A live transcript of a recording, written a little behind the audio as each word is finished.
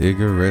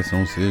Cigarettes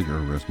on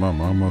cigarettes. My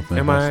mama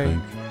think I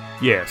stink.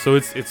 Yeah, so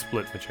it's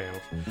split the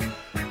channels.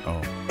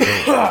 Oh.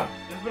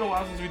 It's been a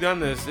while since we've done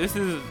this. This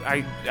is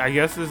I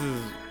guess this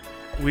is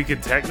we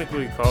could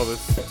technically call this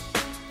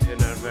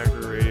Hitting Out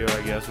Factory Radio,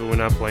 I guess, but we're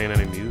not playing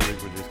any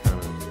music. We're just kind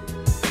of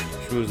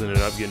schmoozing it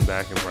up, getting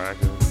back in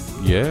practice.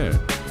 Yeah.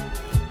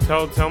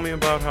 Tell me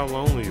about how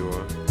lonely you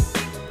are.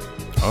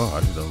 Oh, I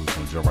just was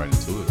gonna jump right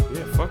into it.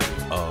 Yeah, fuck it.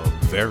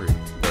 Very,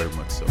 very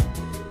much so.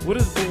 What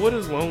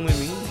does lonely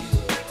mean to you?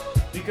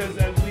 Because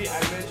as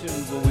I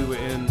mentioned when we were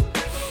in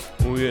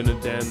the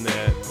den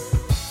that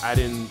I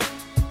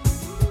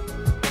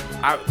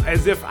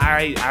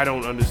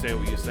don't understand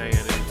what you're saying.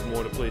 It's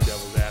more to play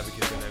devil's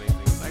advocate than anything.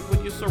 It's like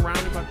when you're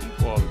surrounded by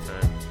people all the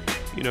time.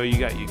 You know, you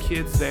got your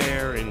kids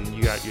there and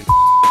you got your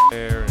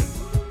there and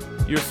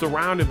you're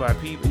surrounded by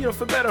people. You know,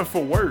 for better or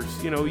for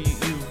worse. You know,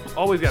 you've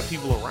always got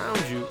people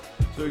around you.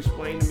 So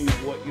explain to me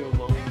what your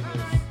loneliness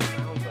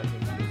sounds like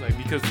and feels like.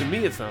 Because to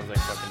me it sounds like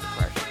fucking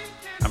depression.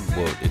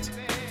 Well, it's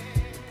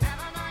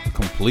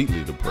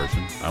completely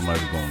depression. I'm not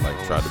even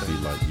gonna try to be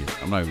like,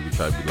 yeah. I'm not even gonna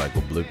try to be like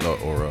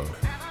oblivious or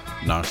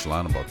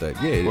nonchalant about that.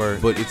 Yeah,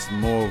 but it's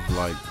more of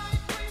like,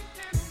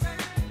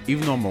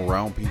 even though I'm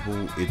around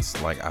people,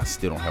 it's like I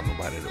still don't have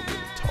nobody to really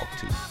talk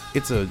to.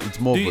 It's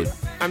more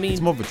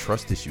of a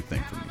trust issue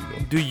thing for me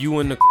though. Do you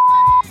and the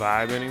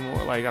vibe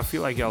anymore? Like I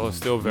feel like y'all are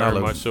still very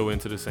much so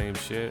into the same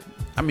shit.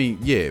 I mean,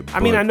 yeah.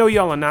 I mean, I know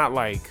y'all are not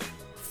like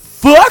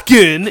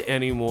fucking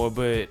anymore,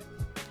 but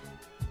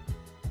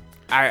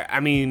I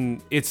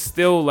mean, it's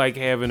still like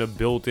having a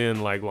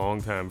built-in like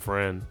longtime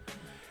friend.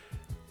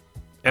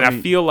 And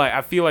I feel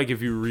like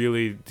if you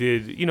really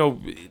did, you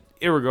know,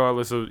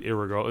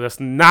 irregardless, that's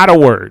not a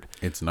word.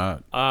 It's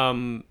not.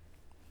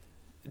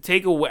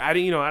 Take away.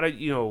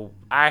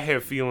 I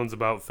have feelings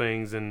about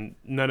things, and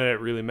none of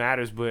that really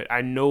matters. But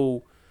I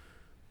know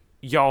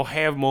y'all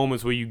have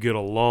moments where you get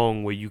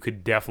along, where you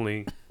could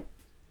definitely,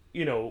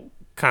 you know,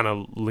 kind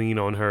of lean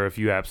on her if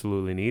you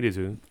absolutely needed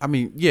to. I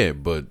mean, yeah,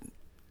 but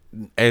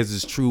as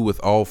is true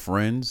with all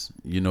friends,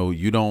 you know,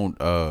 you don't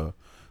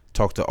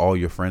talk to all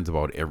your friends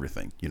about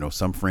everything. You know,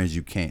 some friends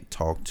you can't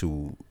talk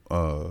to.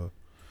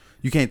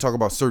 You can't talk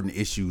about certain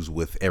issues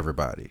with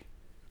everybody.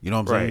 You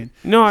know what I'm saying?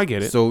 No, I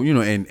get it. So, you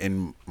know,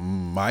 and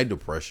my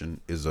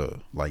depression is a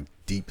like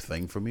deep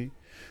thing for me.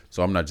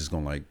 So I'm not just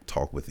gonna like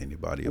talk with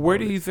anybody about Where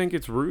do you think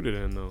it's rooted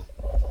in though?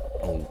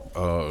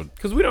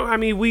 Because we don't. I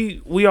mean,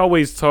 we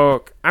always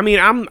talk. I mean,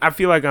 I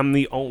feel like I'm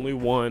the only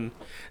one.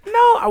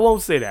 No, I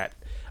won't say that.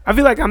 I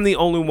feel like I'm the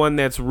only one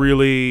that's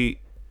really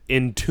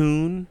in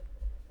tune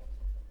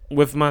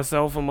with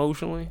myself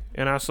emotionally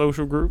in our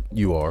social group.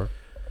 You are.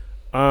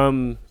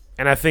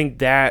 And I think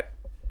that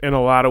in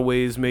a lot of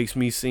ways makes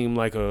me seem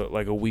like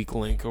a weak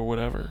link or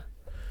whatever.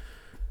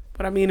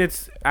 But I mean,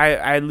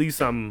 at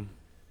least I'm,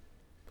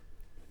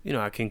 you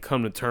know, I can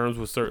come to terms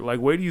with certain, like,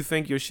 where do you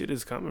think your shit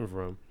is coming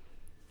from?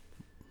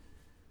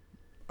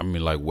 I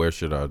mean, like, where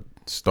should I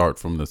start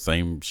from? The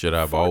same shit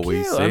I've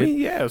always said? I mean,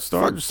 yeah,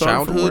 start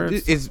childhood.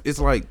 It's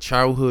like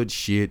childhood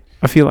shit.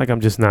 I feel like I'm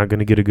just not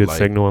gonna get a good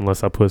signal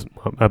unless I put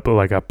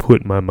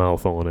my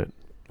mouth on it.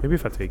 Maybe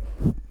if I take.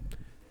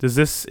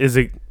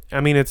 I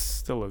mean, it's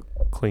still a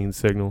clean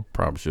signal.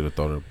 Probably should have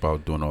thought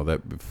about doing all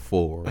that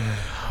before.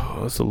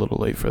 Oh, it's a little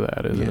late for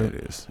that, isn't it?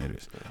 It is.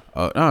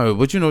 No,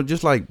 but you know,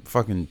 just like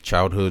fucking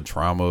childhood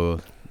trauma,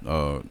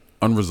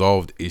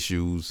 unresolved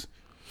issues,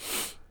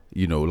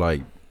 you know,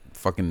 like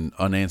fucking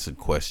unanswered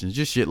questions,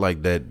 just shit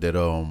like that that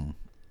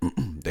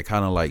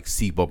kind of like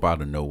seep up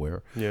out of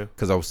nowhere. Yeah.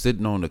 Because I was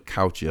sitting on the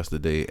couch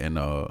yesterday and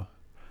I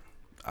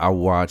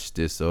watched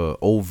this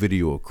old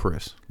video of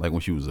Chris, like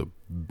when she was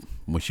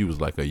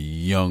like a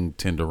young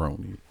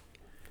tenderoni.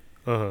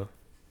 Uh-huh.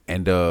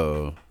 And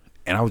I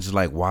was just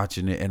like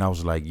watching it and I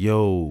was like,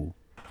 yo,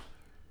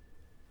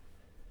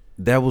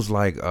 that was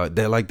like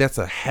that's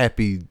a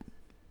happy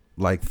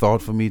like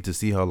thought for me to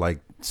see her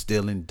like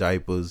still in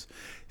diapers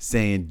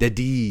saying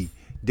daddy,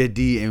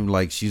 and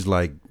like she's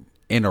like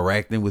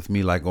interacting with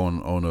me like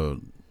on a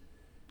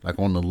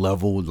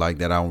level like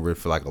that I don't really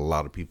feel like a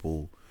lot of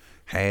people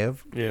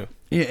have. Yeah.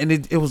 Yeah, and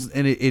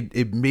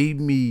it made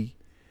me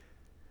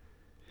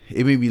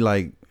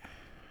like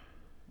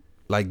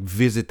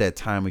visit that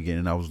time again,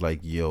 and I was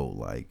like, yo,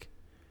 like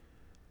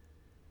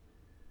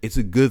it's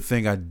a good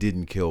thing I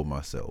didn't kill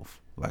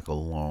myself like a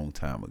long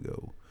time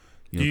ago.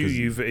 You know,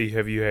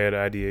 have you had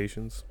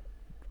ideations?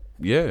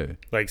 Yeah.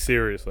 Like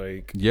serious,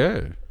 like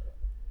yeah.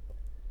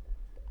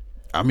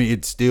 I mean,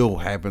 it still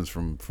happens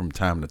from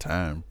time to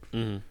time.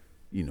 Mm-hmm.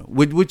 You know,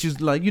 which is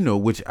like, you know,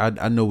 which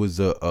I know is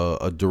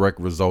a direct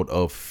result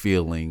of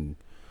feeling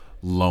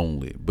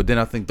lonely. But then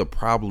I think the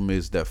problem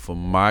is that for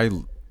my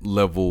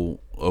level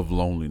of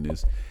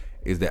loneliness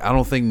is that I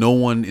don't think no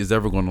one is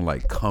ever going to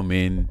like come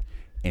in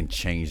and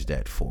change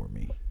that for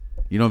me.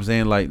 You know what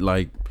I'm saying? Like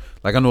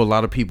I know a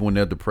lot of people when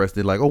they're depressed,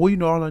 they're like, oh, well, you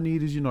know, all I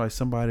need is, you know, like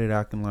somebody that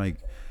I can like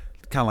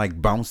kind of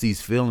like bounce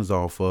these feelings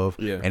off of,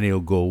 and it'll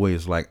go away.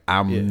 It's like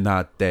I'm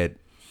not that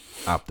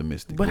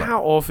optimistic. But like,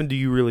 how often do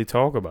you really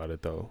talk about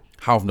it though?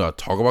 How often do I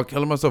talk about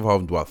killing myself? How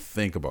often do I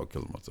think about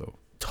killing myself?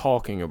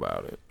 talking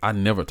about it. I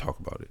never talk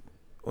about it.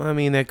 Well, I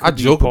mean, that could I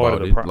be joke part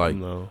about of it the problem, like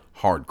though.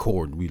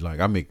 hardcore.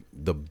 I make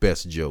the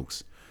best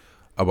jokes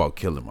about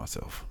killing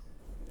myself.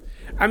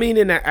 I mean,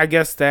 and I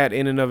guess that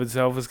in and of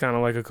itself is kind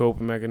of like a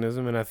coping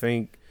mechanism, and I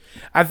think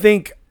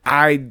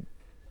I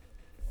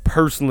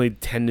personally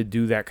tend to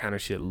do that kind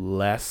of shit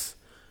less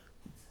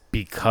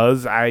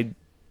because I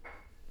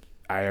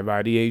have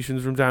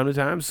ideations from time to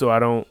time, so I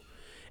don't,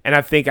 and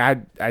I think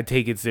I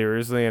take it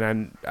seriously,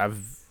 and I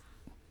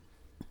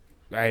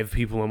have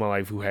people in my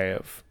life who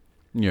have,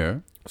 Yeah.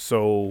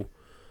 so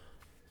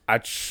I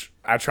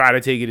try to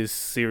take it as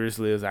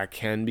seriously as I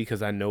can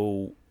because I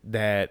know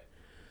that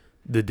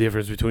the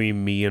difference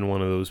between me and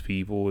one of those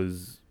people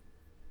is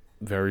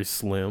very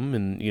slim,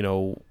 and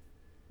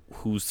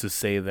who's to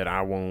say that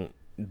I won't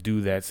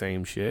do that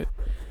same shit?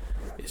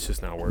 It's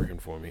just not working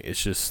for me. It's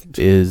just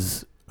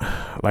is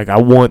like I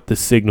want the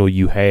signal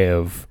you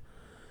have,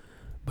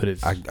 but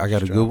it's I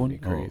got a good one.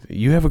 crazy.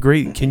 You have a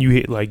great. Can you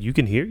hear? Like you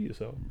can hear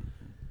yourself,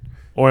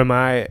 or am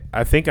I?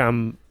 I think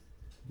I'm.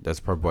 That's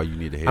probably why you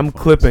need the headphones. I'm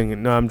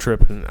clipping. No, I'm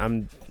tripping.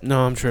 I'm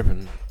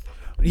tripping.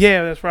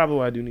 Yeah, that's probably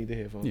why I do need the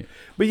headphones. Yeah.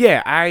 But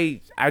yeah,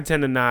 I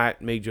tend to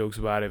not make jokes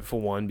about it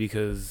for one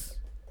because,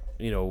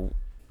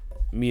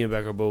 me and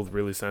Beck are both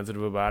really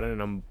sensitive about it,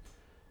 and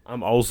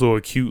I'm also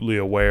acutely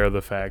aware of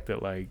the fact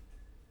that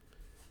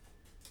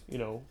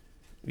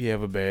you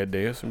have a bad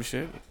day or some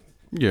shit.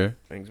 Yeah.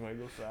 Things might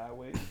go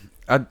sideways.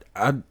 I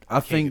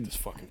think this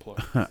fucking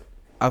plug.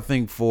 I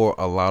think for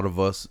a lot of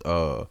us,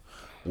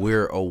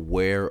 we're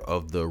aware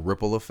of the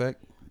ripple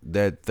effect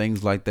that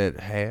things like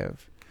that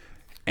have.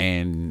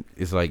 And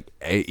it's like,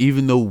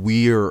 even though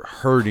we're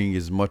hurting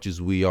as much as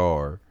we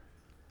are,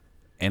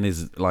 and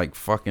is like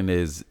fucking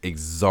as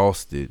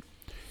exhausted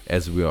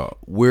as we are,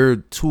 we're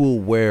too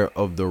aware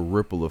of the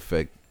ripple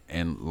effect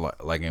and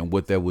and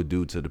what that would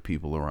do to the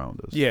people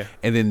around us. Yeah.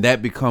 And then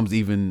that becomes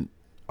even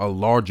a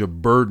larger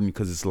burden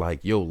because it's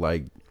like,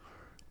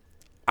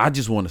 I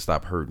just want to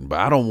stop hurting, but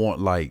I don't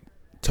want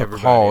to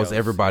cause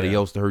everybody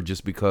else to hurt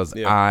just because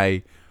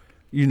I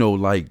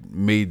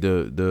made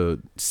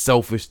the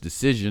selfish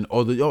decision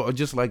or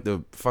just like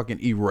the fucking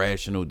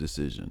irrational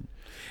decision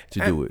to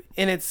do it.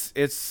 And it's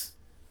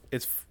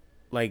an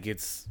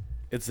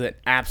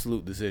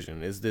absolute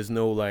decision. There's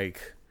no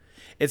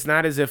it's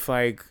not as if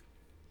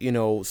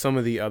some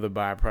of the other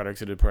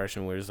byproducts of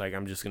depression where it's like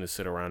I'm just gonna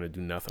sit around and do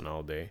nothing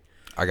all day.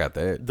 I got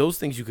that. Those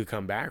things you could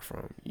come back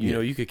from.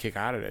 You could kick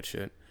out of that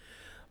shit.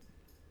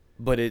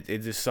 But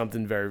it's just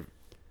something very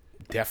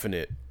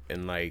definite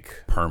and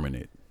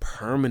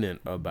permanent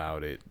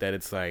about it that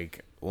it's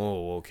like,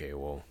 oh, okay,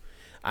 well,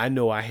 I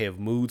know I have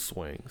mood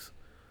swings,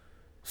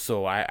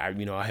 so I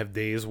have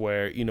days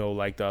where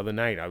like the other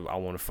night I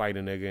want to fight a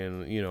nigga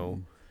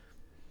and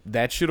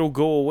that shit'll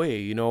go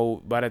away.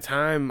 By the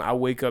time I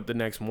wake up the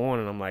next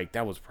morning, I'm like,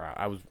 that was proud.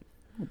 I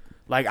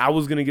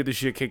was gonna get the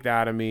shit kicked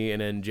out of me,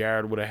 and then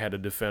Jared would have had to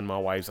defend my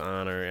wife's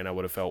honor, and I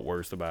would have felt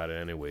worse about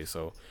it anyway.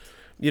 So,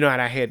 and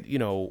I had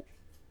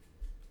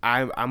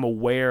I'm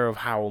aware of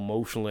how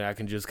emotionally I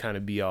can just kind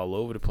of be all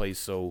over the place.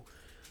 So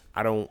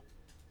I don't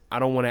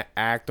want to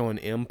act on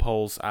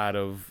impulse out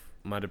of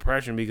my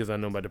depression because I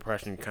know my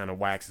depression kind of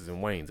waxes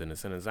and wanes and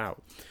it's in and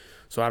out.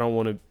 So I don't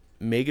want to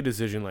make a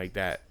decision like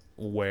that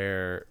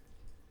where,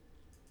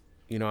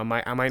 I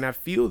might not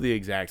feel the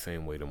exact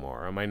same way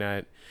tomorrow. I might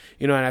not,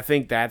 and I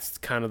think that's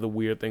kind of the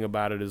weird thing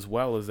about it as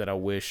well is that I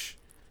wish,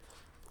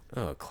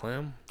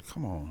 Clem,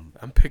 come on,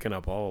 I'm picking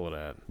up all of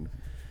that.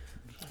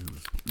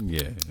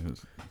 Yeah.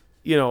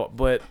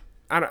 But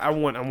I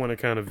want to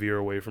kind of veer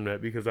away from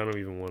that because I don't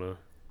even want to.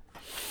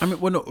 I mean,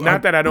 well, no,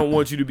 not that I don't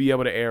want you to be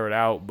able to air it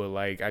out, but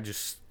I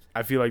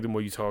feel like the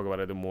more you talk about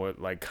it, the more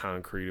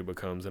concrete it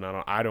becomes, and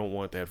I don't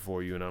want that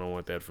for you, and I don't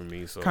want that for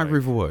me. So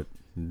concrete for what?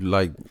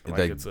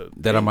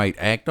 That I might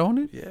act on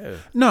it? Yeah.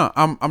 No,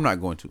 I'm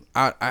not going to.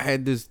 I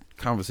had this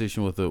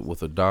conversation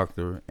with a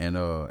doctor, and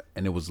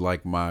it was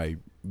like my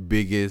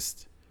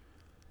biggest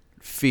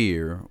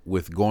fear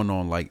with going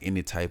on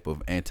any type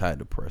of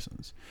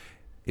antidepressants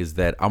is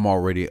that I'm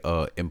already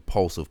a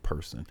impulsive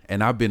person,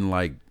 and I've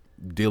been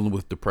dealing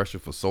with depression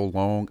for so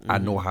long. I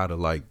know how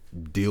to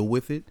deal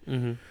with it.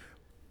 To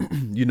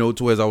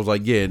as I was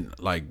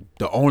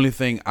the only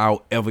thing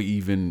I'll ever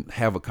even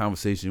have a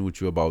conversation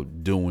with you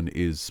about doing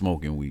is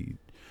smoking weed.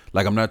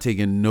 I'm not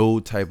taking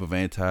no type of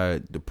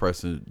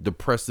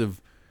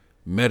depressive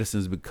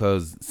medicines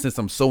because since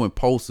I'm so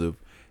impulsive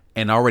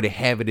and I already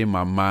have it in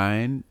my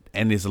mind,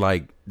 and it's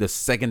the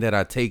second that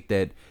I take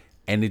that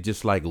and it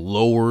just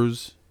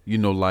lowers,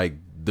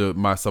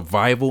 my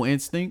survival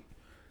instinct,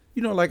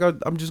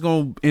 I'm just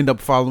gonna end up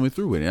following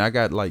through it. And I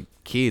got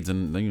kids,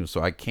 and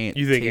so I can't.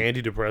 You think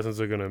antidepressants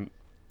are gonna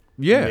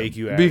make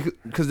you act?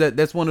 Because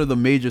that's one of the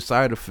major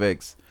side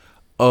effects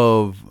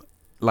of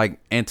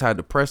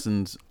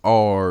antidepressants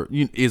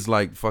is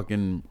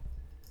fucking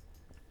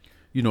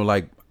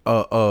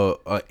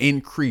a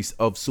increase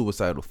of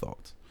suicidal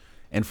thoughts.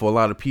 And for a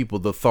lot of people,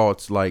 the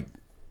thoughts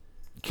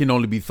can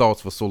only be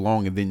thoughts for so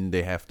long, and then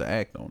they have to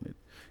act on it.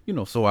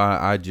 So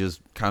I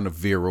just kind of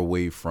veer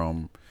away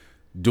from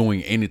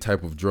doing any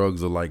type of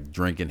drugs or like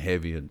drinking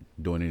heavy or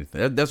doing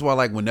anything. That's why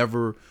like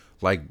whenever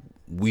like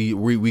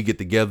we get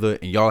together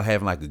and y'all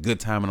having like a good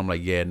time and I'm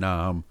like, yeah,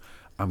 nah,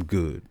 I'm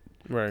good.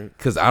 Right.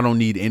 Cause I don't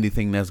need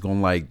anything that's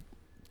gonna like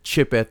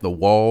chip at the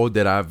wall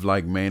that I've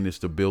like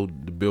managed to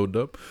build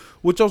up,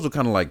 which also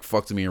kind of like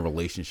fucks me in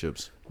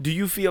relationships. Do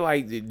you feel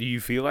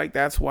like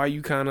that's why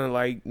you kind of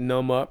like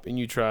numb up and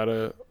you try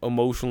to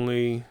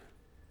emotionally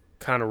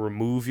kind of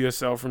remove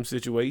yourself from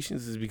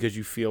situations, is because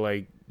you feel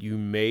like you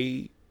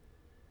may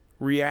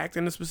react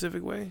in a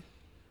specific way?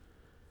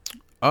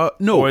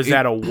 No. Or is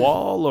that a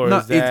wall, or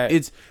is that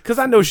it's because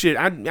I know shit.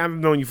 I've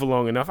known you for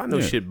long enough. I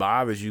know shit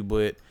bothers you,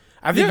 but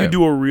I think you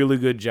do a really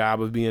good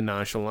job of being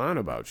nonchalant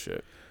about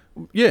shit.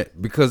 Yeah,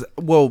 because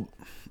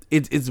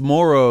it's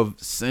more of,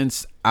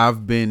 since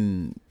I've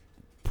been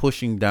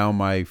pushing down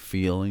my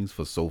feelings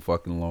for so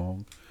fucking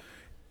long,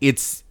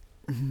 it's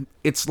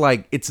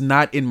like it's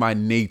not in my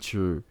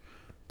nature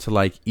to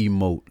like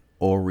emote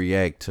or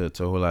react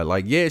to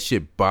like yeah,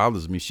 shit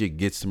bothers me, shit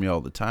gets to me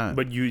all the time.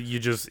 But you're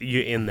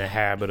in the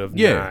habit of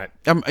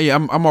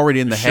I'm already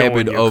in the showing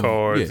habit your of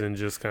cards and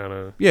just kind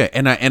of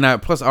and I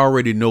plus I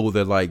already know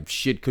that like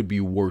shit could be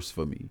worse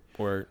for me.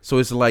 work. So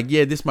it's like,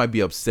 yeah, this might be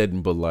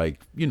upsetting, but like,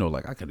 you know,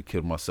 like I could have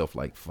killed myself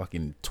like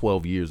fucking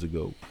 12 years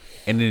ago.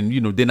 And then,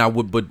 you know, then I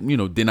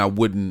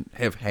wouldn't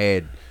have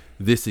had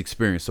this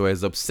experience. So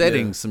as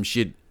upsetting some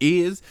shit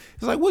is,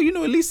 it's like, well, you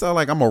know, at least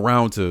I'm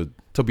around to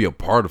be a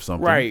part of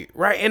something. Right.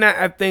 And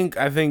I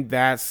think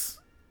that's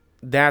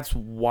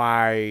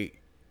why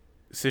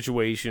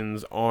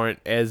situations aren't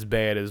as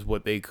bad as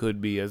what they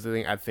could be.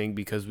 I think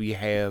because we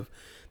have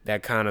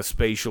that kind of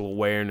spatial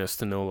awareness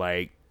to know,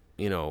 like,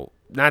 you know,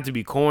 not to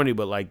be corny,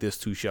 but like this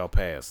too shall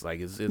pass. Like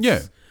it's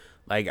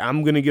like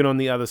I'm gonna get on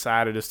the other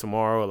side of this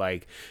tomorrow. Or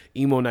like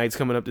emo night's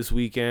coming up this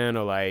weekend,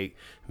 or like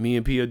me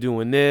and P are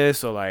doing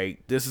this, or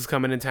like this is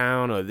coming in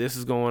town, or this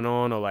is going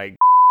on, or like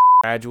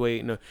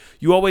graduating.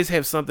 You always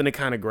have something to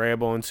kind of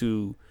grab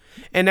onto,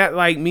 and that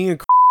like me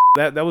and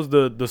that was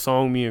the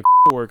song me and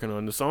were working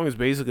on. The song is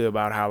basically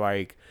about how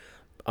like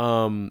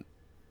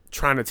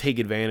trying to take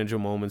advantage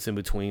of moments in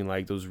between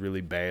like those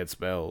really bad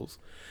spells,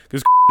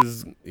 because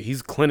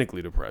he's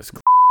clinically depressed.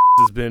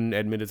 Has been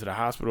admitted to the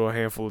hospital a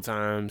handful of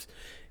times.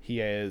 He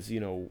has, you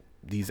know,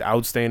 these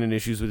outstanding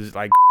issues with his,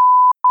 like,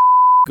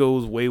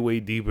 goes way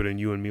deeper than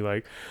you and me,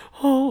 like,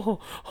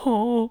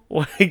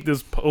 like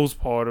this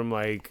postpartum,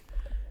 like,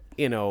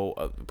 you know,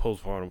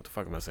 postpartum, what the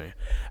fuck am I saying?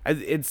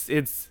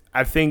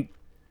 I think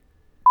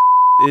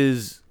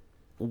is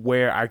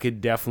where I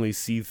could definitely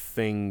see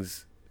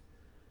things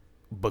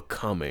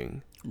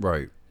becoming.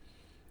 Right.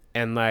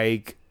 And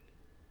like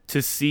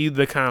to see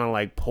the kind of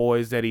like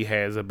poise that he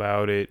has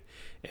about it,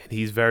 and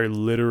he's very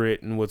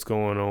literate in what's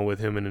going on with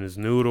him and in his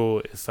noodle.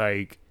 It's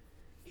like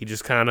he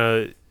just kind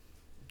of,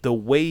 the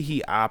way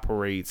he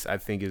operates, I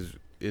think is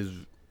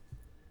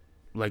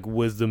like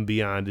wisdom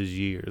beyond his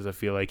years. I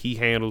feel like he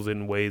handles it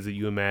in ways that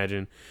you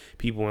imagine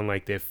people in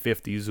like their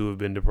 50s who have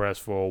been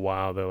depressed for a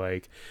while. They're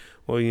like,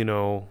 well, you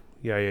know,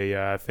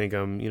 yeah, I think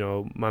I'm, you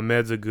know, my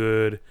meds are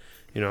good.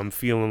 You know, I'm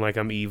feeling like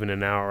I'm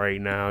evening out right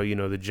now. You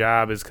know, the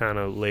job is kind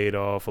of laid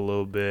off a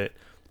little bit.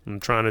 I'm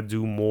trying to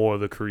do more of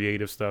the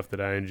creative stuff that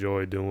I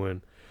enjoy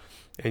doing.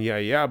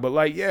 And but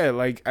like,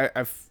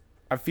 I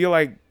feel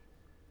like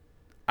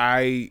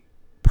I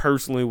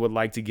personally would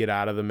like to get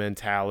out of the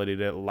mentality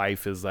that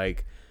life is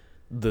like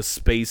the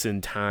space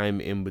and time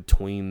in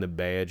between the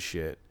bad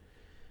shit.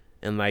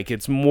 And like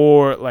it's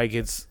more like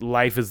it's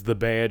life is the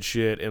bad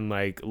shit, and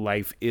like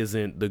life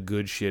isn't the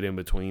good shit in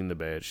between the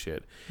bad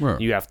shit. Right.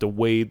 You have to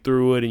wade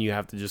through it, and you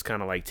have to just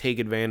kind of like take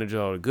advantage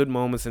of all the good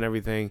moments and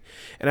everything.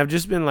 And I've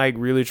just been like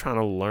really trying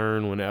to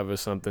learn whenever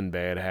something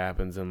bad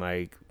happens, and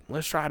like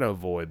let's try to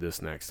avoid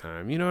this next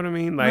time. You know what I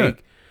mean?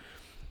 Like,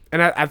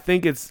 and I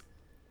think it's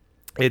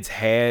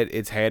had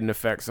an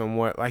effect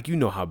somewhat. Like, you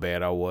know how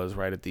bad I was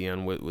right at the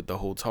end with the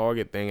whole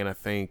Target thing, and I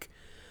think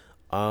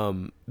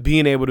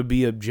being able to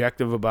be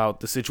objective about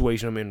the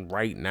situation I'm in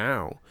right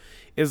now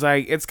is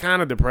like, it's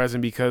kind of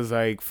depressing because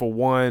like, for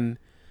one,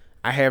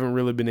 I haven't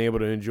really been able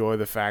to enjoy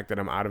the fact that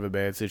I'm out of a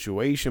bad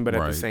situation, but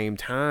at the same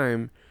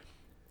time,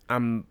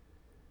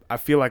 I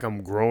feel like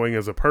I'm growing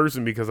as a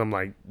person because I'm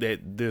like, that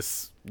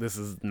this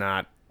is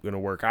not gonna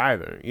work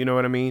either. You know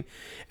what I mean?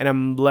 And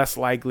I'm less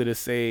likely to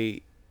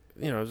say,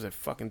 you know, I was at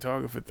fucking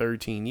Target for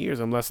 13 years.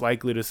 I'm less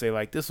likely to say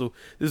like, this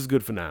is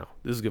good for now.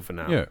 This is good for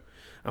now. Yeah.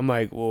 I'm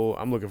like, well,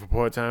 I'm looking for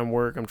part-time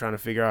work. I'm trying to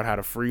figure out how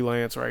to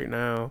freelance right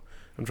now.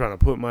 I'm trying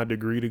to put my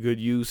degree to good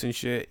use and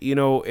shit, you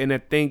know, and I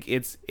think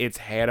it's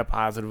had a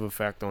positive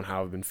effect on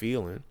how I've been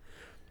feeling.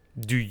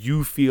 Do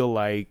you feel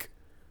like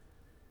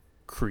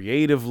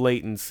creative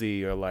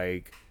latency or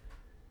like,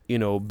 you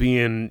know,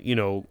 being, you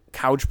know,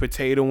 couch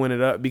potatoing it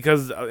up?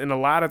 Because in a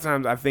lot of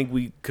times I think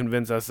we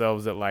convince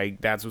ourselves that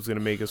like that's what's going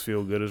to make us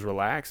feel good is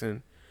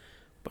relaxing.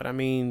 But I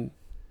mean,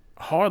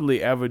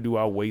 hardly ever do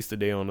I waste a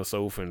day on the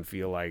sofa and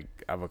feel like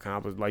I've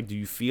accomplished. Like, do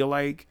you feel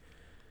like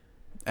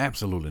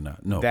absolutely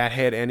not? No. That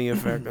had any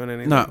effect on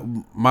anything?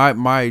 No,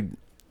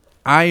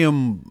 I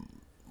am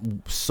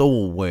so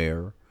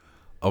aware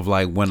of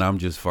like when I'm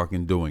just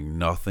fucking doing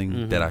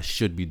nothing that I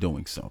should be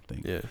doing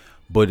something. Yeah.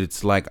 But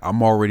it's like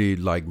I'm already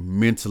like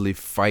mentally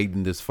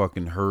fighting this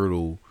fucking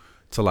hurdle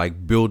to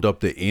like build up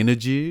the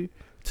energy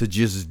to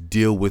just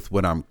deal with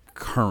what I'm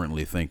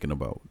currently thinking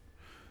about.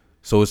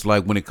 So it's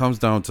like when it comes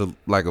down to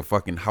like a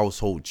fucking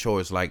household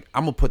chores, like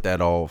I'm gonna put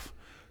that off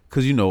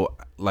because, you know,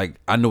 like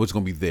I know it's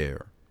gonna be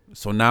there.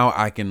 So now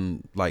I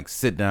can like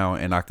sit down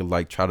and I can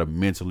like try to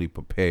mentally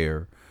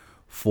prepare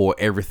for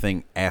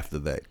everything after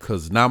that.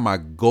 Because now my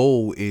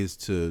goal is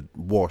to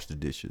wash the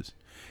dishes.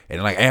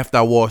 And like after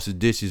I wash the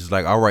dishes,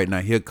 like, all right, now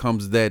here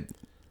comes that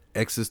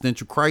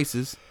existential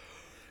crisis.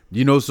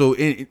 You know, so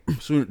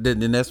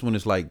then that's when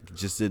it's like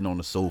just sitting on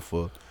the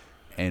sofa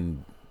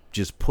and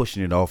just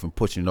pushing it off and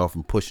pushing it off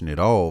and pushing it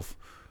off.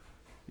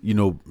 You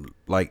know,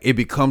 like it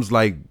becomes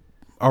like,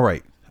 all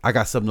right, I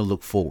got something to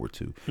look forward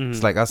to.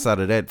 It's like outside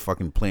of that,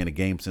 fucking playing a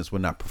game since we're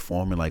not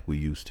performing like we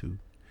used to.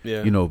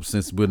 Yeah. You know,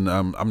 since when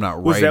I'm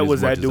not was writing.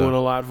 Was that doing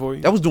a lot for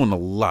you? That was doing a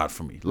lot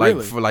for me. Like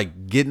Really? for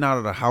like getting out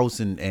of the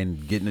house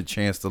and getting a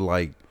chance to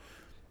like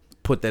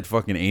put that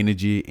fucking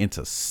energy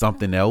into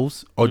something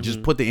else, or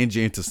just put the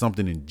energy into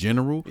something in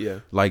general. Yeah.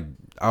 Like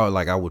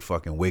I would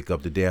fucking wake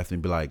up the day after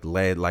and be like,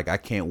 lad, like I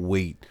can't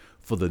wait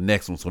for the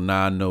next one. So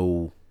now I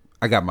know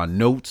I got my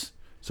notes.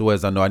 So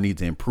as I know I need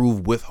to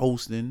improve with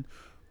hosting,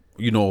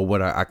 you know,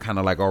 what I kind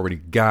of like already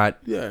got.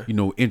 Yeah. You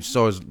know,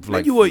 so it's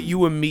like you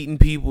were meeting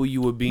people,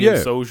 you were being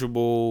Yeah.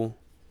 sociable.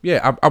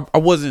 Yeah, I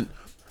wasn't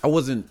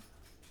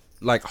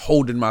like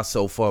holding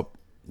myself up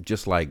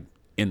just like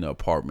in the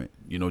apartment,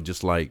 you know,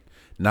 just like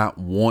not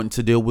wanting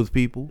to deal with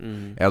people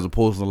as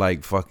opposed to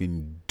like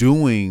fucking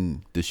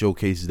doing the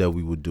showcases that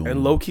we were doing.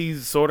 And low key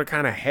sort of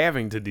kind of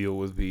having to deal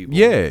with people.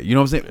 Yeah, you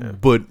know what I'm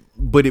saying? Yeah.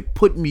 But it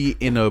put me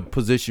in a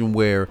position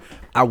where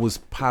I was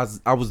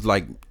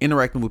like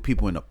interacting with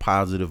people in a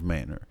positive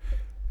manner.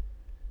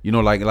 You know,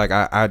 like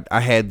I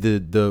had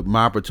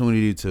my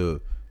opportunity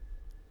to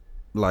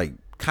like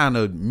kind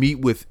of meet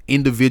with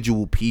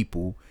individual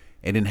people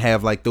and then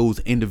have like those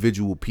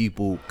individual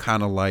people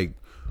kind of like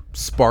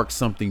spark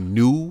something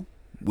new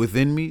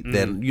within me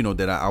that, you know,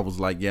 that I was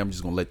like, yeah, I'm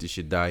just gonna let this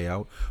shit die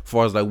out. As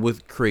far as like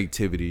with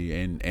creativity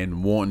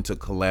and wanting to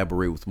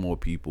collaborate with more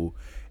people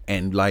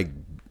and like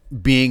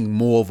being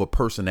more of a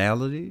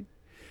personality,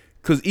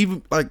 because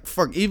even like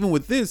even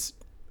with this,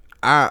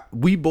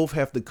 we both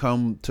have to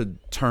come to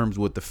terms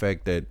with the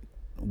fact that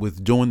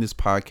with doing this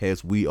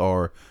podcast, we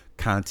are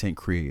content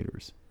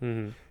creators.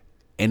 And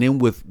then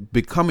with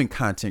becoming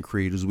content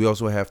creators, we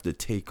also have to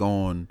take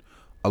on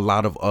a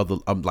lot of other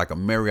like a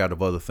myriad of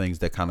other things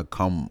that kind of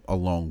come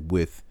along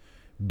with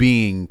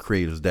being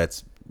creators.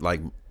 That's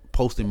like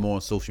posting more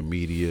on social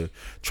media,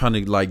 trying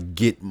to like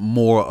get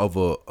more of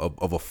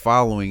a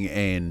following.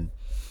 And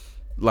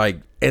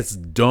like, as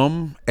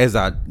dumb as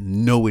I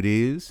know it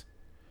is,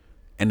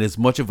 and as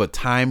much of a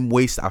time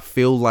waste I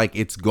feel like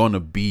it's gonna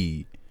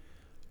be,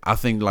 I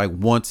think like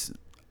once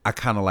I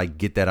kind of like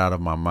get that out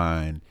of my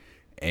mind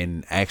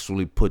and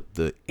actually put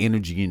the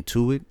energy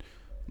into it,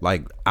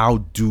 like I'll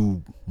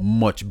do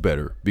much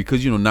better,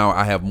 because, you know, now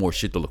I have more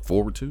shit to look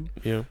forward to.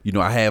 Yeah. You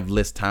know, I have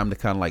less time to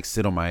kind of like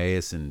sit on my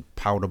ass and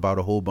pout about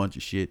a whole bunch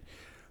of shit.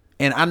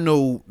 And I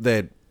know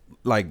that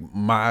like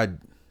my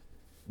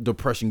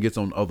depression gets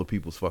on other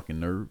people's fucking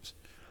nerves,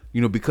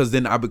 you know, because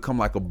then I become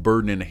like a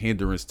burden and a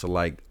hindrance to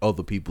like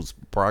other people's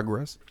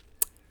progress.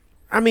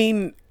 I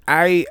mean,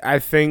 I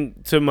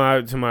think to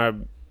my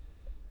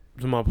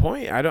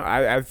point,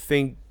 I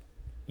think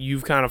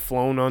you've kind of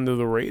flown under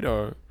the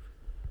radar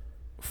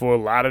for a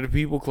lot of the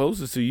people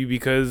closest to you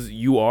because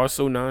you are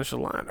so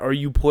nonchalant, or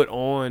you put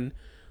on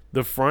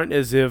the front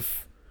as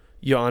if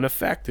you're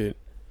unaffected,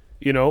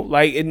 you know,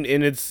 like, and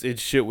it's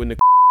shit with the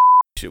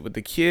shit with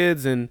the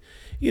kids, and,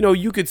 you know,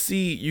 you could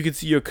see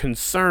your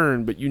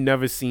concern, but you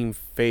never seem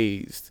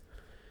phased.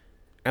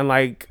 And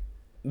like,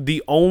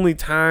 the only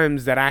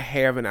times that I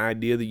have an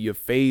idea that you're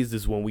phased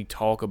is when we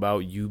talk about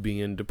you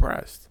being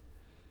depressed.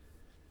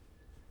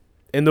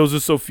 And those are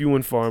so few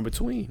and far in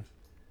between.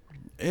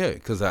 Yeah,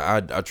 because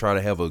I try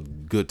to have a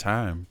good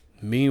time.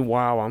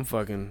 Meanwhile, I'm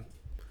fucking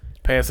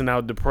passing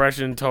out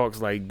depression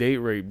talks like date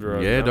rape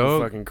drugs. Yeah, I'm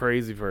dog. a fucking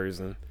crazy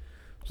person.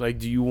 It's like,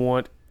 do you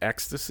want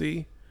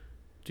ecstasy?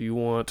 Do you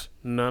want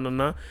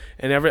no?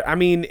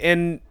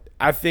 And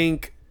I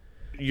think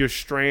you're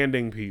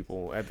stranding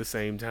people at the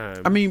same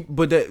time. I mean,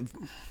 but that,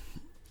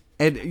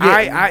 and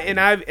yeah,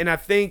 I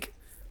think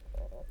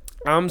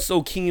I'm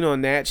so keen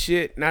on that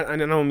shit. I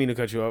don't mean to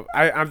cut you off.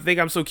 I think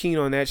I'm so keen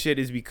on that shit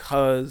is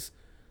because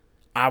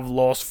I've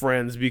lost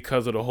friends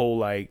because of the whole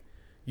like,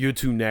 you're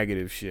too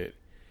negative shit.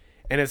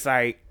 And it's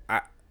like,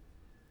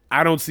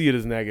 I don't see it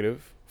as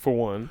negative, for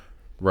one.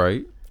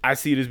 right. I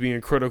see it as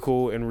being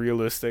critical and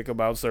realistic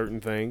about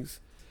certain things.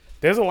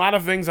 There's a lot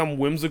of things I'm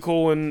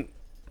whimsical and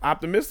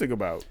optimistic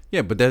about.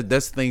 Yeah, but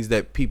that's things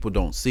that people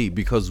don't see,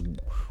 because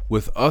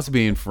with us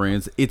being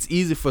friends, it's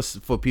easy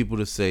for people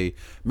to say,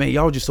 man,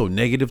 y'all just so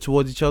negative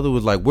towards each other. It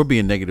was like, we're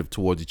being negative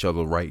towards each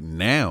other right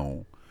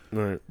now.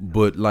 Right.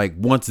 But like,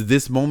 once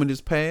this moment is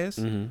past,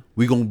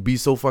 we gonna be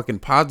so fucking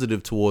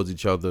positive towards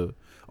each other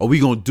Are we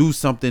gonna do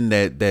something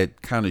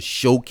that kind of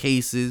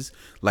showcases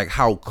like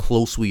how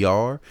close we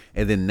are,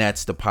 and then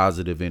that's the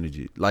positive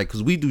energy. Like,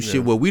 cause we do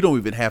shit where we don't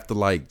even have to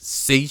like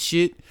say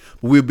shit,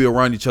 but we'll be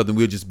around each other and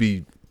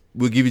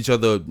we'll give each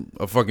other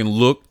a fucking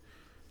look,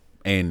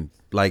 and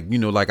like, you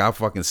know, like our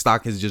fucking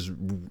stock has just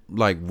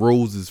like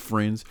rose as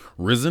friends,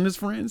 risen as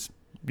friends.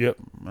 Yep.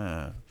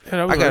 Man,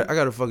 Yeah, I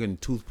got a fucking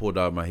tooth pulled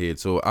out of my head,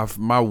 so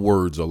my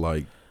words are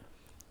like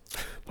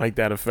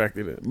that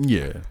affected it.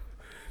 yeah.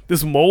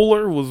 This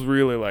molar was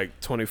really like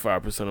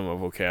 25% of my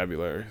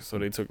vocabulary, so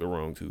they took the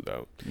wrong tooth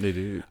out. They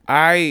did.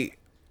 I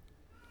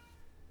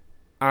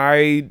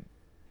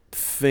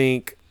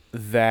think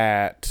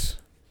that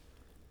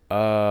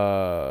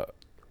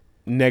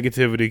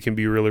negativity can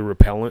be really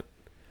repellent,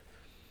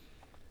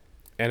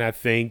 and I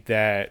think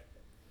that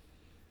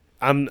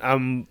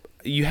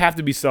you have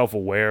to be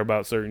self-aware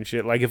about certain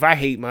shit. Like, if I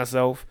hate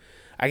myself,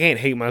 I can't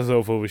hate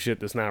myself over shit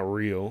that's not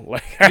real.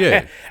 Like,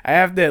 Yeah. I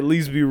have to at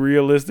least be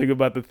realistic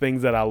about the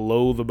things that I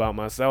loathe about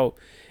myself.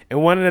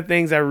 And one of the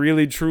things I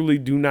really truly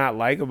do not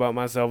like about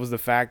myself is the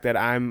fact that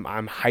I'm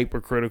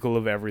hypercritical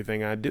of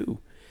everything I do.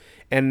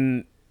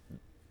 And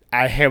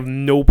I have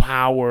no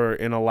power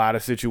in a lot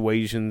of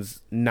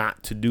situations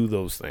not to do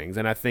those things.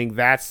 And I think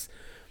that's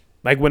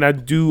like, when I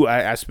do,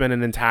 I spend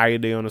an entire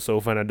day on the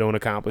sofa and I don't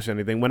accomplish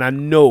anything. When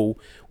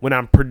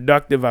I'm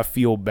productive, I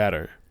feel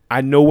better. I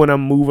know when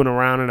I'm moving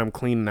around and I'm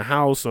cleaning the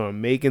house, or I'm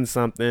making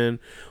something,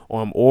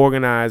 or I'm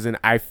organizing,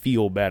 I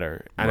feel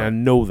better. And Right. I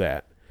know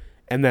that.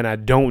 And then I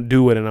don't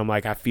do it, and I'm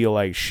like, I feel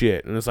like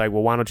shit. And it's like,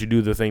 well, why don't you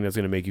do the thing that's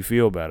going to make you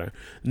feel better?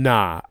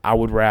 Nah, I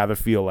would rather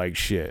feel like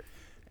shit.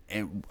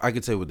 And I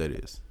can tell you what that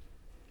is.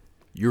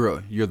 You're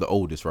the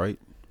oldest, right?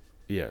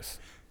 Yes.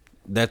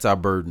 That's our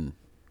burden.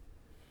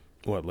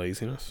 What,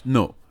 laziness?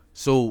 No.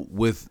 So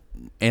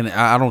and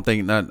I don't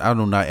think I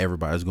know not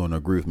everybody's going to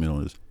agree with me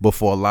on this, but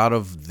for a lot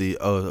of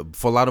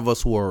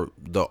us who are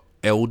the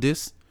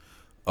eldest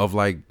of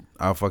like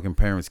our fucking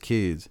parents'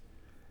 kids,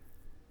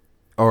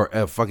 or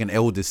fucking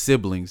eldest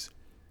siblings,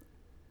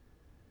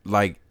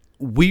 like,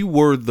 we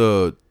were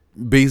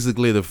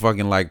basically the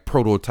fucking like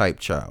prototype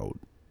child,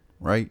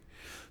 right?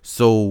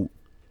 So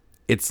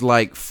it's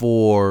like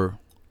for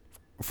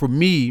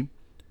me,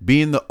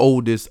 being the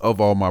oldest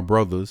of all my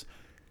brothers,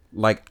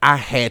 like, I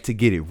had to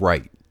get it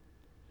right.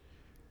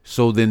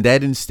 So then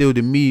that instilled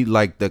in me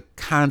like the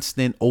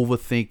constant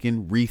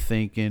overthinking,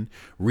 rethinking,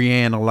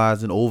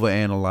 reanalyzing,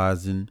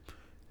 overanalyzing.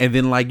 And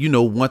then, like, you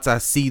know, once I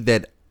see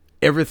that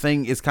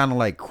everything is kind of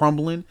like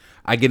crumbling,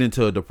 I get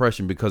into a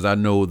depression because I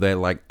know that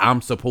like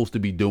I'm supposed to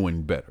be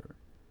doing better.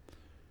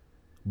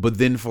 But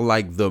then for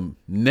the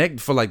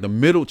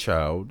middle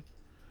child,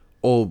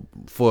 or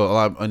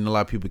in a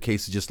lot of people's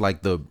cases, just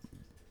like the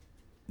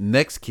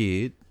next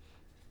kid,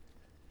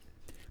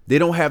 they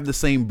don't have the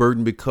same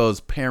burden because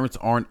parents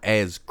aren't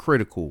as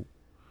critical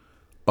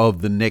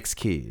of the next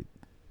kid.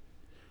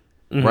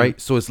 Mm-hmm.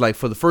 Right? So it's like,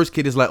 for the first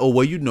kid, it's like, oh,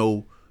 well, you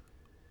know,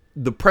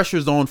 the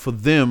pressure's on for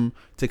them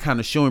to kind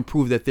of show and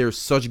prove that they're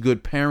such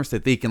good parents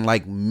that they can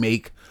like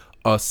make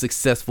a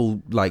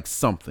successful like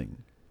something.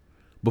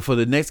 But for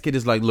the next kid,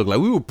 it's like, look, like,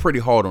 we were pretty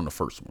hard on the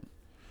first one,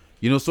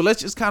 you know, so let's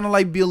just kind of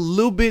like be a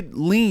little bit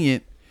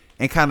lenient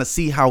and kind of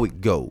see how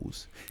it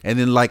goes. And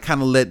then like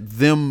kind of let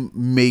them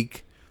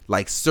make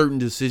like certain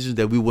decisions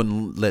that we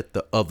wouldn't let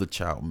the other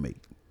child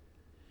make.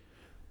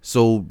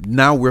 So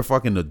now we're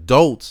fucking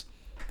adults,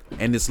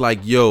 and it's like,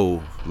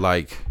 yo,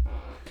 like,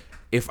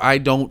 if I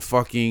don't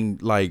fucking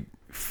like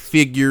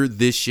figure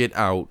this shit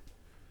out,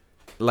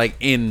 like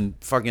in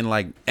fucking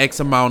like X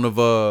amount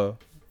of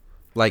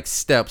like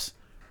steps,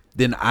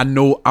 then I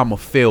know I'm a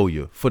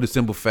failure, for the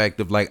simple fact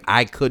of like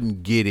I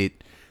couldn't get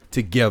it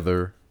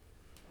together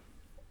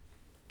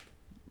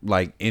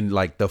like in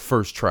like the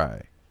first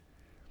try.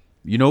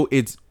 You know,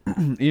 it's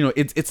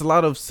it's a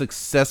lot of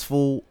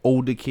successful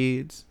older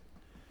kids,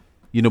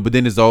 you know, but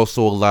then there's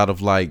also a lot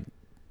of like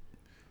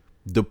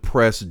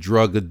depressed,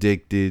 drug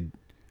addicted,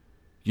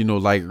 you know,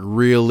 like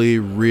really,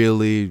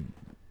 really,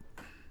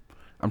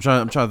 I'm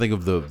trying to think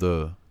of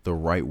the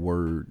right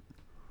word.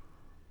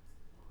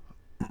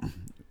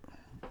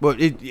 But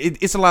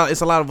it's a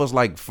lot of us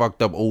like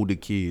fucked up older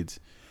kids,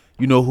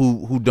 you know,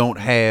 who don't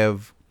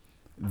have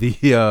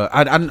the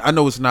I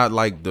know it's not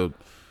like the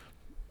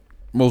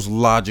most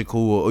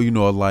logical, or, you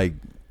know, like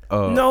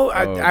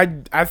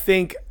I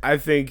think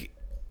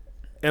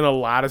in a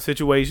lot of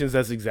situations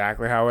that's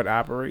exactly how it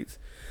operates.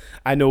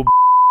 I know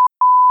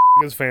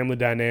his family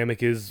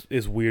dynamic is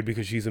weird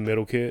because she's a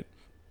middle kid,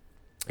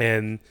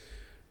 and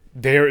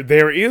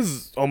there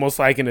is almost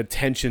like an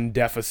attention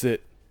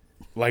deficit,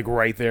 like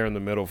right there in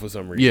the middle for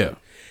some reason. Yeah,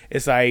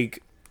 it's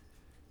like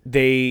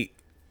they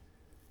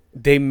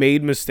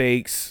made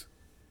mistakes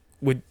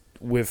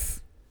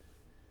with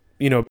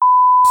you know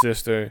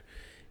sister,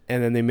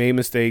 and then they made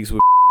mistakes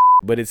with,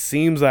 but it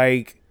seems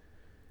like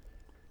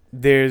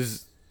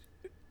there's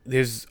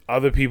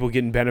other people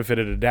getting benefit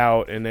of the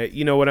doubt, and that,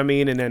 you know what I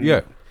mean? And then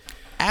yeah,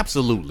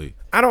 absolutely.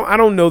 I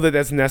don't know that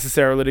that's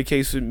necessarily the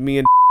case with me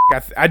and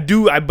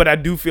but I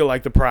do feel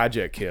like the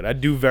project kid. I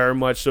do very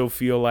much so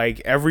feel like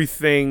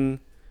everything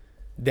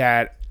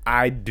that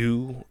I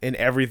do and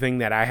everything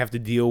that I have to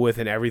deal with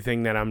and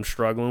everything that I'm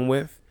struggling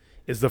with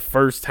is the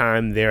first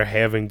time they're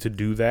having to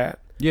do that.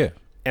 Yeah.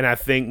 And I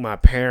think my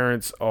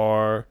parents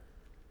are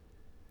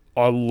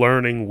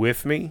learning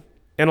with me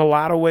in a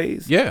lot of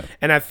ways. Yeah.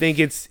 And I think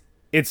it's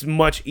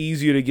much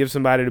easier to give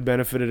somebody the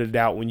benefit of the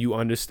doubt when you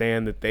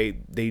understand that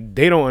they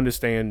don't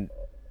understand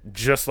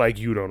just like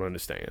you don't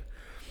understand.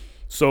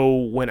 So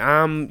when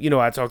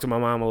I talked to my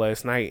mama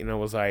last night and I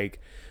was like,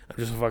 I'm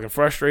just fucking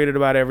frustrated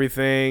about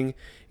everything.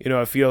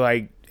 I feel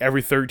like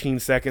every 13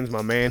 seconds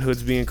my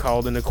manhood's being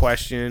called into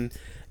question.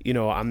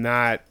 I'm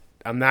not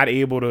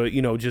able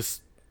to,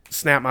 just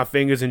snap my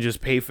fingers and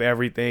just pay for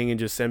everything and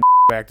just send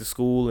back to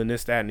school and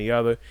this, that, and the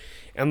other.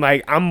 And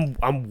like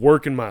I'm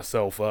working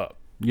myself up.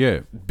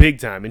 Yeah. Big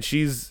time.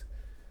 And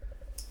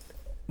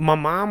my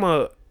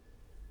mama,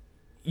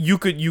 you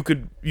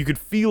could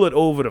feel it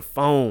over the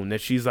phone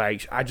that she's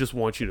like, I just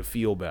want you to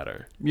feel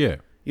better. Yeah.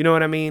 You know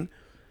what I mean?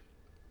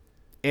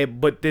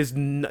 But there's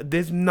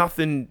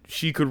nothing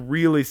she could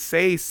really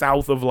say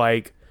south of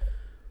like,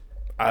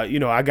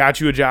 I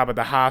got you a job at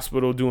the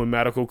hospital doing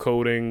medical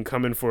coding,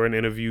 coming for an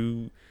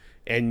interview,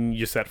 and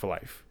you're set for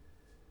life.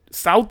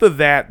 South of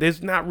that,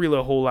 there's not really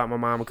a whole lot my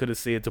mama could have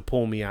said to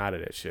pull me out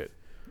of that shit.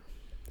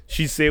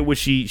 She said what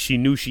she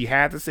knew she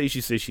had to say. She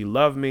said she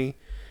loved me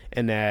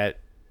and that,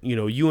 you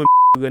and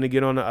are going to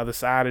get on the other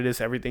side of this.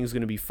 Everything's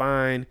going to be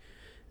fine.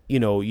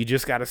 You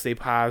just got to stay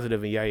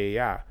positive and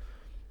yeah.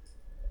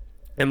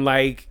 And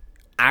like,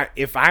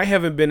 if I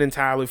haven't been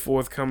entirely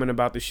forthcoming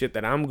about the shit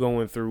that I'm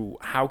going through,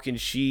 how can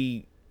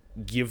she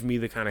give me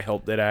the kind of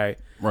help that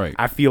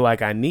I feel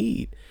like I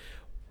need?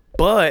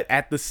 But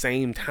at the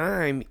same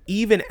time,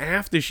 even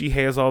after she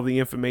has all the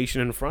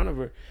information in front of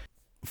her,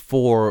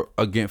 for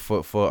a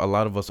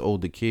lot of us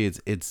older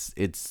kids,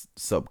 it's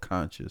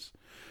subconscious.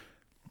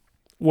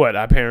 What,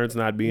 our parents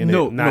not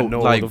knowing like,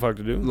 what the fuck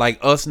to do? Like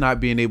us not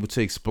being able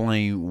to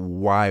explain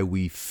why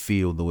we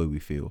feel the way we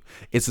feel.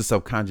 It's a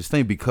subconscious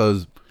thing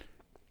because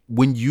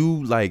when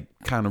you like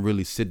kind of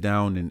really sit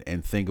down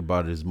and think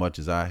about it as much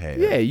as I have.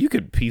 Yeah, you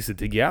could piece it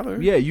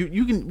together. Yeah,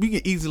 we can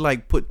easily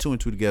like put two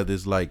and two together.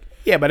 It's like,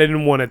 yeah, but I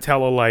didn't want to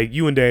tell her like,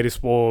 you and daddy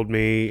spoiled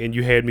me and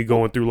you had me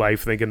going through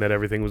life thinking that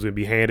everything was going to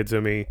be handed to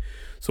me.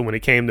 So when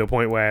it came to a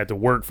point where I had to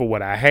work for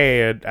what I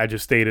had, I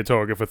just stayed at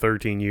Target for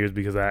 13 years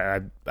because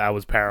I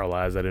was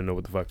paralyzed. I didn't know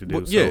what the fuck to do.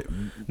 Well, yeah. So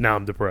now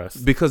I'm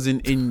depressed. Because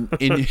in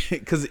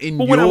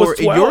when I was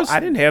 12, I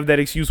didn't have that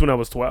excuse when I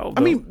was 12.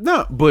 Though. I mean,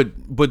 no,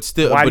 but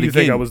still. Why but do you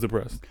again, think I was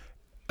depressed?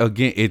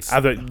 Again, it's.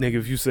 I thought, nigga,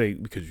 if you say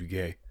because you're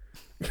gay.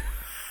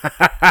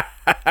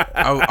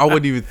 I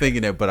wasn't even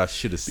thinking that, but I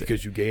should have said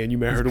because you're gay and you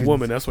married a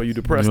woman. That's why you're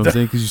depressed. You know what I'm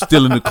saying? Because you're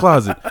still in the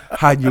closet,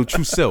 hiding your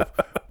true self.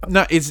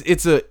 No,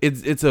 it's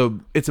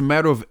a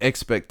matter of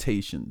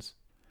expectations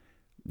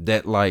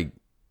that like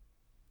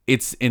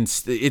it's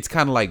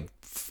kind of like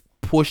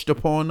pushed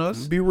upon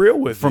us. Be real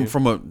with you.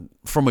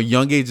 From a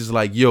young age. It's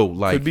like, yo,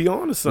 like could be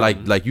on to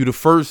something. Like you the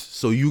first,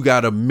 so you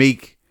gotta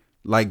make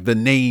like the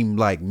name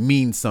like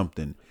mean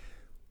something.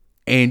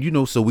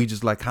 And so we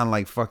just like kind of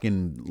like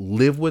fucking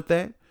live with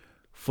that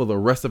for the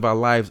rest of our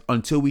lives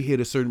until we hit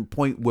a certain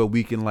point where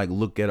we can like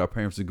look at our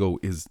parents and go,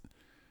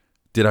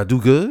 did I do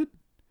good?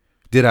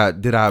 Did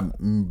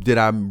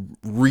I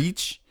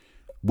reach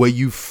where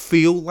you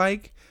feel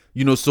like,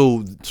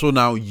 so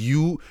now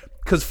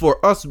because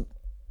for us,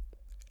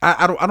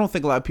 I don't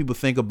think a lot of people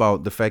think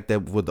about the fact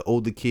that with the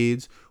older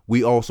kids,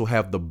 we also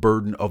have the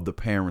burden of the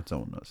parents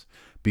on us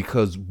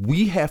because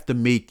we have to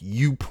make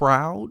you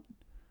proud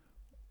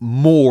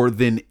more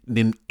than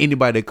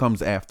anybody that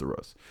comes after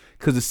us.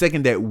 Because the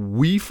second that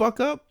we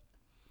fuck up,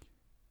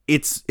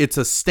 it's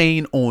a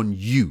stain on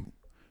you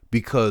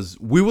because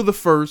we were the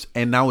first,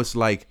 and now it's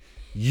like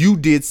you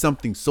did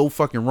something so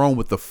fucking wrong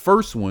with the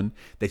first one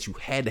that you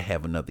had to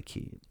have another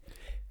kid,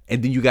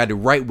 and then you got it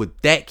right with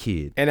that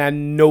kid. And I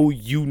know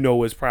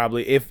it's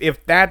probably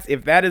if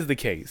that is the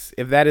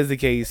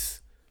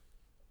case,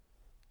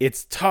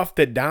 it's tough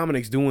that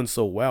Dominic's doing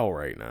so well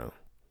right now.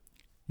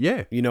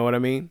 Yeah, you know what I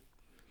mean.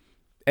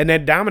 And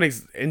then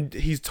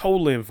he's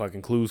totally in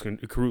fucking cruise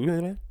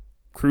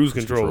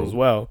control as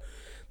well.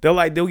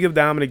 They'll give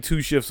Dominic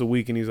 2 shifts a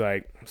week, and he's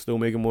like, still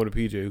making more to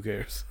PJ. Who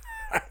cares?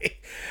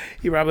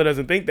 He probably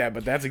doesn't think that,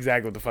 but that's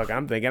exactly what the fuck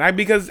I'm thinking.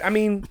 Because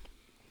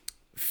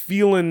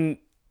feeling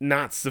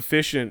not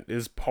sufficient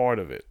is part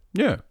of it.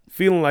 Yeah,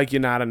 feeling like you're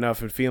not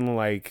enough and feeling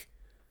like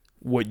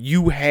what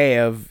you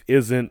have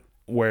isn't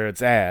where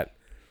it's at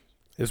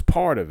is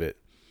part of it.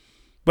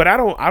 But I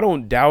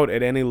don't doubt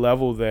at any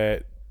level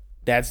that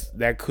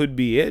could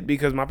be it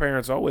because my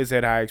parents always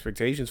had high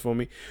expectations for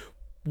me,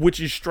 which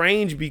is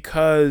strange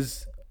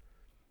because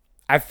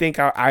I think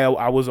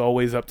I was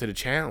always up to the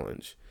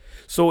challenge.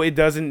 So it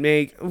doesn't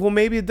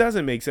maybe it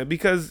doesn't make sense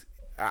because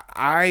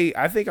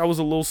I think I was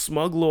a little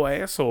smug little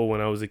asshole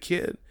when I was a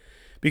kid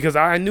because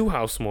I knew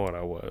how smart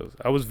I was.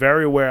 I was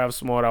very aware how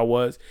smart I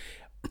was.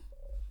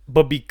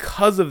 But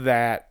because of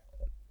that,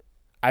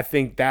 I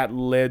think that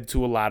led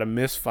to a lot of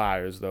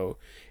misfires, though,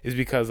 is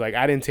because, like,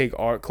 I didn't take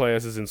art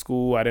classes in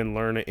school. I didn't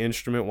learn an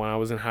instrument when I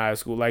was in high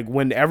school. Like,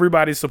 when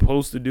everybody's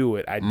supposed to do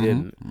it, I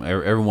didn't.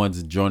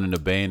 Everyone's joining the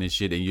band and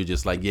shit, and you're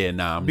just like, yeah,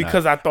 nah, I'm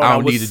because not. I thought I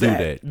don't was need to set.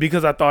 do that.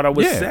 Because I thought I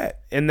was Yeah.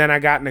 set. And then I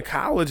got into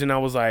college, and I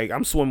was like,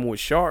 I'm swimming with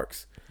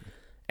sharks.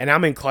 And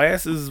I'm in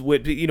classes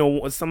with, you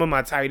know, some of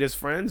my tightest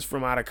friends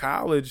from out of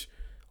college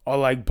are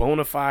like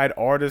bona fide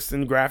artists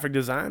and graphic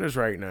designers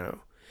right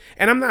now.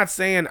 And I'm not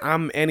saying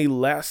I'm any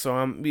less,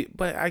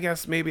 but I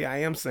guess maybe I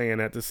am saying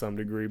that to some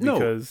degree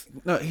because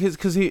here's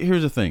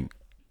the thing.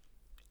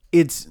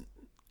 It's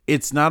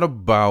not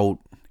about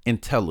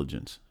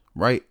intelligence,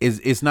 right?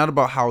 It's not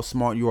about how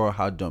smart you are or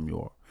how dumb you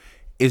are.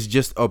 It's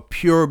just a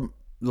pure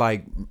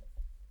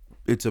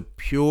it's a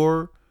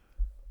pure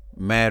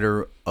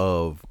matter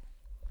of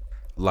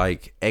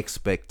like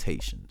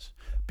expectations,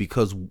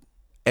 because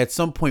at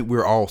some point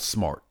we're all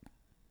smart.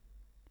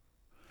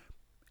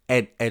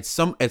 At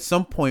some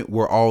point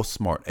we're all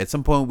smart. At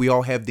some point we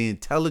all have the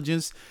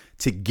intelligence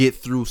to get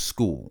through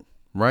school,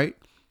 right?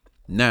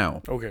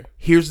 Now, okay,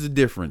 here's the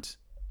difference.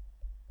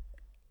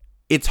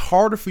 It's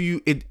harder for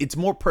you. It's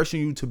more pressure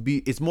on you to be.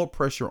 It's more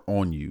pressure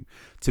on you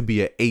to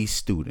be an A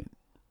student,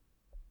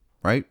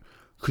 right?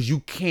 Because you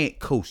can't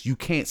coast, you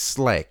can't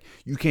slack,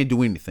 you can't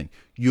do anything.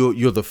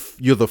 You're the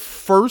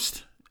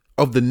first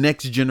of the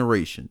next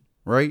generation,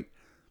 right?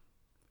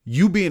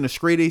 You being a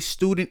straight A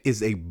student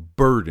is a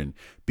burden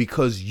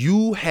because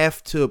you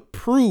have to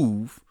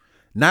prove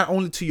not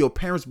only to your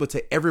parents but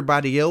to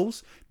everybody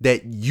else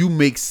that you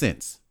make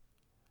sense.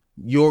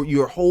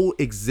 Your whole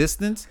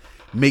existence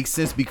makes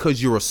sense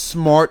because you're a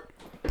smart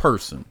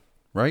person,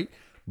 right?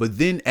 But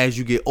then as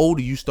you get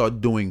older, you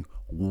start doing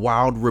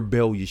wild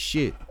rebellious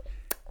shit.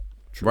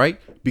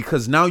 Right?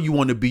 Because now you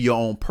want to be your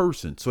own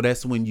person. So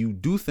that's when you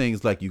do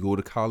things like you go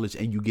to college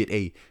and you get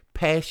a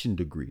passion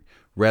degree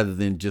rather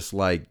than just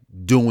like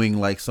doing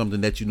like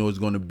something that you know is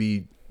going to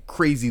be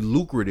crazy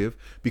lucrative,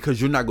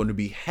 because you're not going to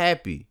be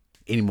happy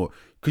anymore.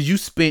 Because you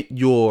spent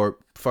your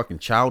fucking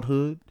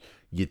childhood,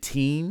 your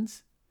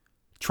teens,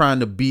 trying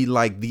to be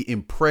like the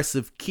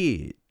impressive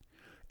kid.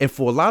 And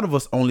for a lot of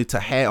us, only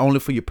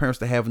for your parents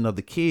to have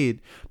another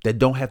kid that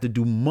don't have to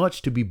do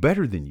much to be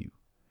better than you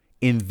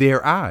in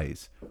their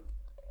eyes.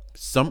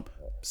 Some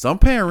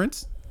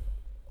parents,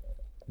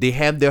 they'll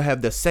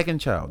have their second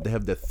child, they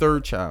have their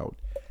third child,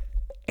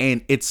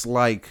 and it's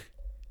like,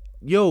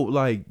 yo,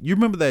 like, you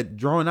remember that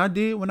drawing I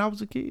did when I was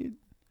a kid?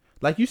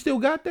 Like, you still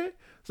got that?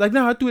 It's like,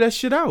 no, I threw that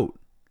shit out.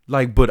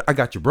 Like, but I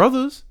got your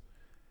brothers.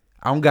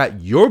 I don't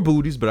got your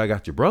booties, but I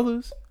got your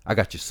brothers. I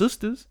got your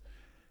sisters.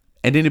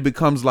 And then it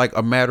becomes like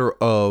a matter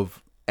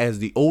of, as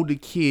the older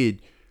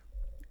kid,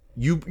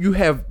 you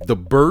have the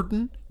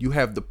burden, you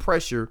have the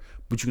pressure,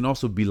 but you can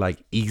also be like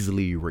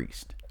easily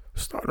erased.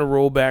 Starting to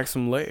roll back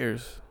some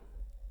layers.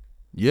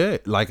 Yeah,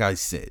 like I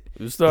said.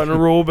 You're starting to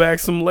roll back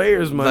some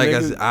layers, my nigga.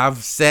 I said, I've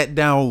sat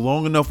down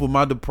long enough with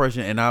my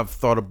depression and I've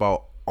thought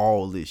about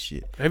all this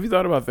shit. Have you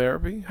thought about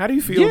therapy? How do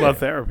you feel about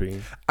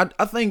therapy?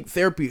 I think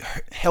therapy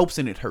helps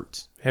and it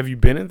hurts. Have you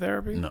been in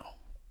therapy? No.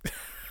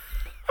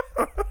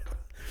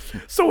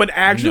 So an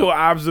actual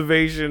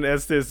observation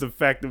as to its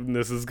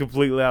effectiveness is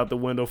completely out the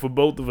window for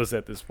both of us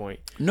at this point.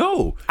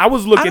 No. I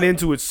was looking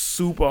into it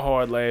super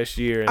hard last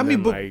year, and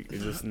it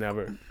just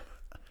never.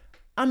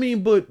 But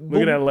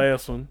look at that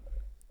last one.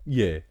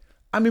 Yeah.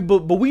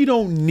 But we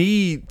don't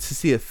need to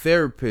see a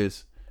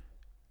therapist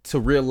to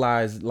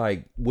realize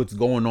like what's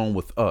going on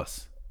with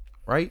us,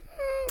 right?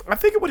 I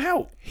think it would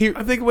help.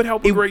 I think it would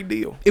help a great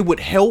deal. It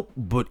would help,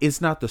 but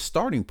it's not the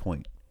starting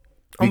point.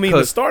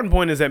 The starting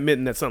point is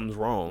admitting that something's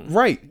wrong.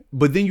 Right.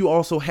 But then you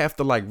also have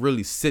to like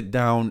really sit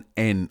down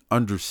and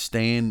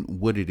understand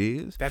what it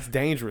is. That's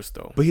dangerous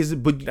though.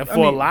 A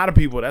lot of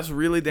people, that's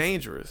really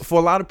dangerous. For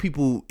a lot of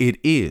people, it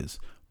is.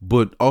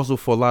 But also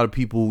for a lot of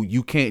people,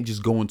 you can't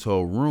just go into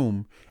a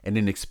room and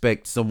then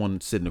expect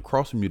someone sitting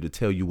across from you to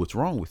tell you what's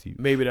wrong with you.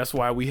 Maybe that's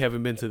why we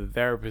haven't been to the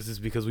therapist, is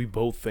because we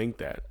both think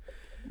that.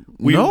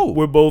 No.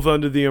 We're both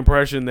under the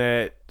impression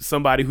that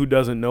somebody who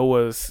doesn't know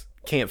us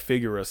can't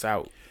figure us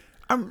out.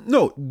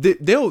 No,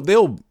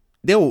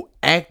 they'll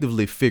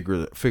actively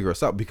figure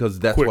us out, because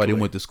that's why they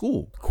went to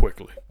school.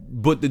 Quickly.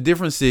 But the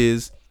difference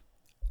is,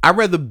 I'd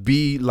rather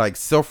be like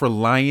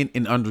self-reliant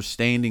in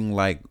understanding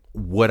like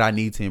what I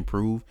need to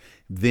improve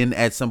than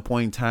at some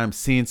point in time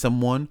seeing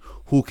someone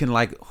who can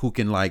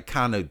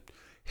kind of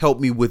help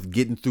me with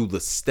getting through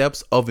the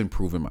steps of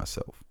improving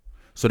myself.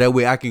 So that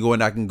way I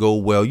can go,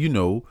 well, you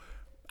know,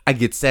 I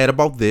get sad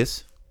about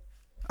this.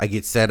 I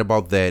get sad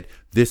about that.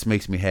 This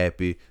makes me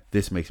happy.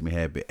 This makes me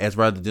happy. As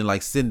rather than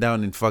like sitting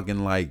down and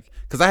fucking like,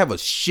 because I have a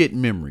shit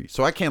memory.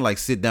 So I can't like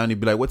sit down and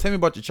be like, well, tell me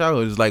about your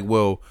childhood. It's like,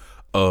 well,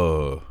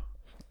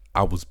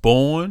 I was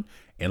born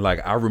and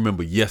like I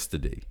remember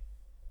yesterday.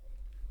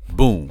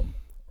 Boom.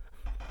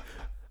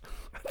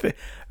 I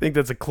think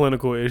that's a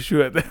clinical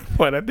issue at that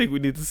point. I think we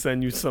need to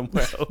send you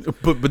somewhere else.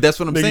 but that's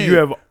what I'm saying. You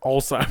have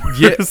Alzheimer's.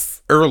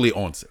 Yes, early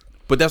onset.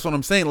 But that's what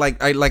I'm saying.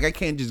 Like I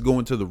can't just go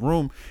into the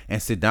room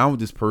and sit down with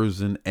this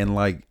person and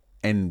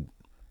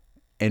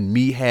and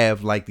me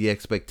have like the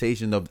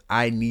expectation of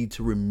I need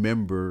to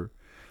remember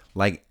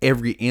like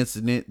every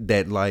incident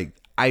that like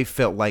I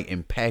felt like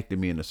impacted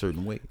me in a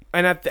certain way.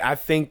 And I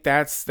think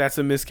that's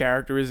a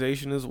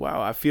mischaracterization as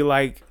well.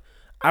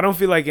 I don't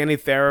feel like any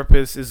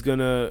therapist is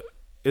gonna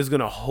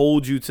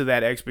hold you to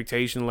that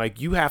expectation. Like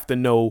you have to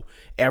know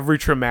every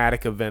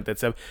traumatic event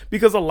that's ever,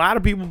 because a lot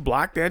of people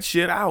block that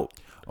shit out.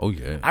 Oh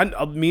yeah.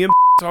 Me and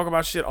talk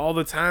about shit all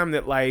the time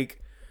that like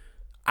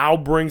I'll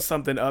bring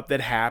something up that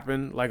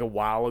happened like a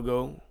while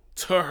ago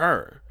to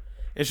her,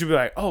 and she'll be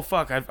like, "Oh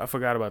fuck, I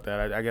forgot about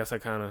that. I guess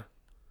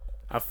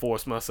I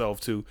forced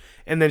myself to."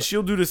 And then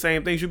she'll do the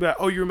same thing. She'll be like,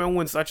 "Oh, you remember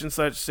when such and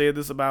such said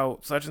this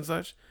about such and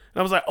such?" And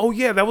I was like, "Oh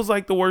yeah, that was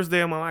like the worst day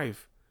of my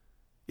life."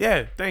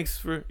 Yeah, thanks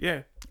for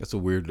yeah. That's a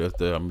weird.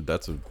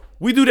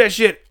 We do that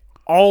shit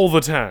all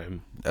the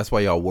time. That's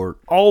why y'all work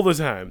all the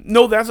time.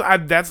 No,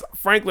 that's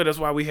frankly that's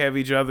why we have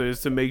each other,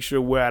 is to make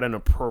sure we're at an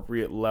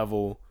appropriate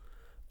level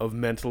of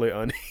mentally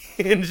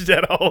unhinged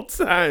at all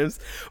times.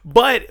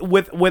 But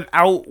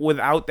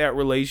without that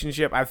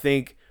relationship, I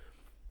think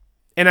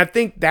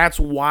that's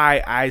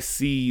why I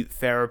see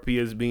therapy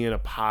as being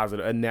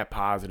a net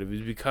positive,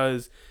 is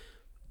because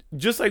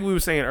just like we were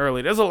saying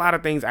earlier, there's a lot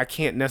of things I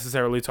can't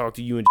necessarily talk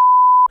to you and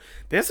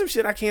there's some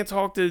shit I can't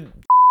talk to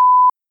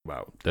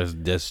about.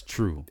 That's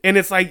true. And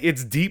it's like,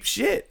 it's deep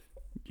shit.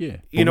 Yeah.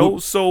 You know,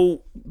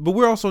 but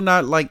we're also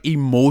not like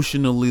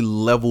emotionally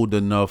leveled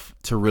enough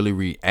to really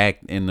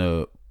react in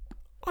a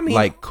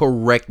like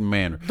correct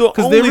manner.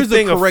 Because there is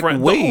a correct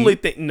way. The only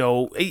thing,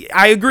 no,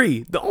 I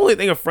agree. The only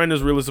thing a friend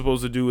is really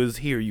supposed to do is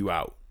hear you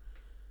out.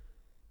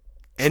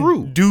 And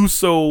True. do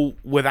so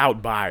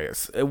without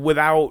bias,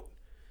 without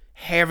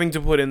having to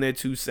put in their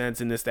 2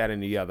 cents and this, that,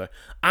 and the other.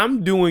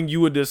 I'm doing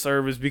you a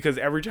disservice because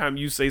every time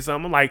you say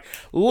something, I'm like,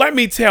 let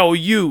me tell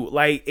you,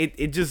 like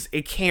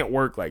it can't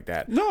work like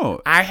that.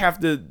 No, I have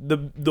to,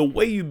 the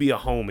way you be a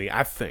homie,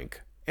 I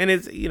think, and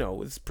it's, you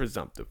know, it's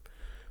presumptive.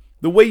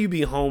 The way you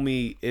be a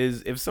homie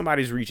is if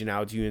somebody's reaching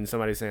out to you and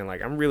somebody's saying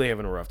like, I'm really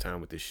having a rough time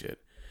with this shit.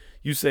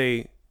 You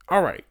say,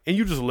 all right. And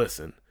you just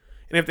listen.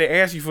 And if they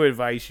ask you for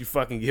advice, you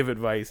fucking give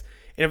advice.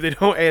 And if they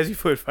don't ask you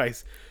for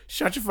advice,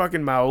 shut your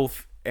fucking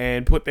mouth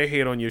and put their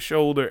head on your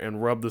shoulder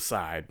and rub the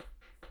side.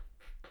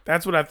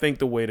 That's what I think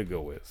the way to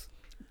go is.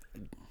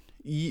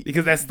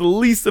 Because that's the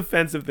least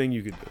offensive thing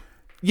you could do.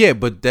 Yeah,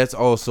 but that's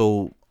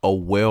also a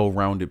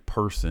well-rounded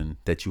person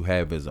that you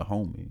have as a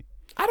homie.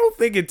 I don't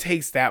think it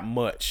takes that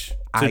much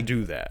to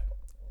do that.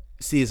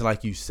 See, it's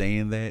like you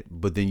saying that,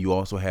 but then you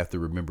also have to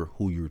remember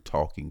who you're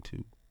talking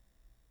to.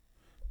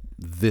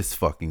 This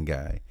fucking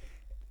guy.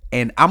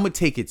 And I'm going to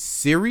take it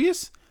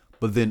serious,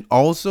 but then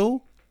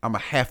also I'm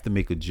going to have to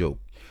make a joke.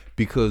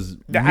 Because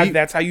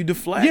that's how you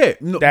deflect. Yeah,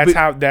 no,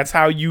 that's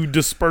how you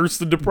disperse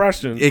the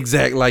depression.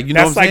 Exactly. Like, you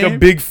know that's what I'm saying? Like a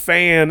big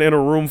fan in a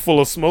room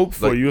full of smoke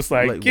for you. It's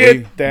like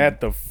get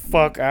that the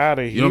fuck out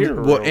of here. You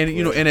know, well, and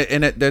you know,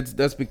 and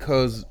that's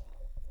because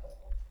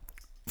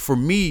for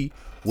me,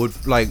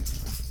 with like,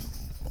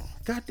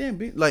 goddamn,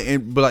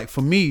 but like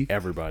for me,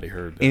 everybody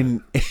heard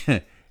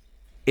that.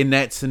 In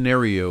that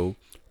scenario,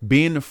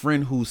 being a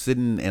friend who's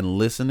sitting and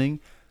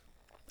listening,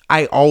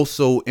 I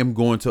also am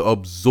going to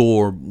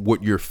absorb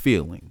what you're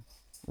feeling,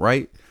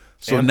 right?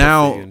 So empathy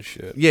now, and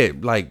shit. Yeah,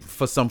 like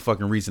for some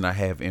fucking reason, I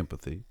have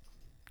empathy.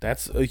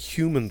 That's a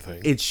human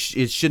thing. It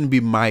shouldn't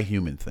be my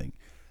human thing.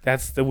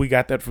 We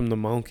got that from the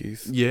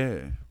monkeys.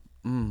 Yeah,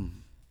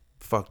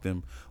 fuck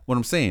them. What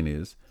I'm saying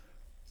is,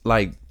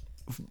 like,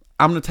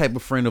 I'm the type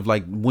of friend of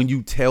like when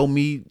you tell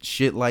me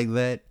shit like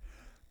that,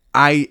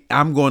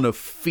 I'm going to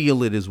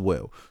feel it as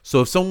well.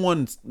 So if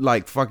someone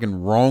like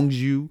fucking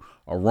wrongs you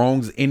or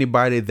wrongs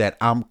anybody that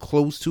I'm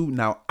close to,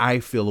 now I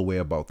feel a way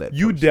about that.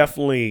 You person.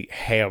 definitely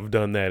have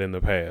done that in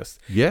the past.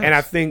 Yes. And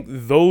I think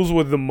those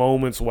were the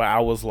moments where I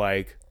was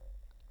like,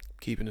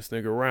 keeping this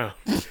nigga around.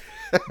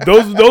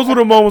 those were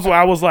the moments where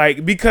I was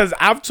like, because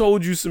I've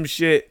told you some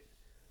shit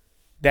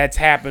that's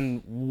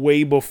happened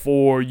way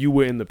before you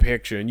were in the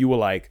picture and you were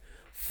like,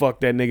 fuck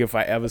that nigga, if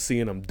I ever see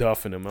him, I'm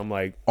duffing him. I'm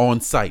like,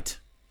 on sight.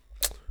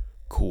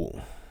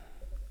 Cool.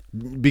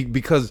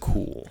 Because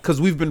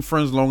we've been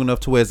friends long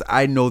enough to where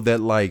I know that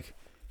like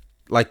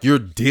you're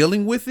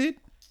dealing with it,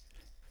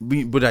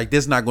 but like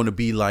there's not going to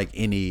be like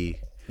any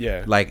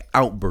like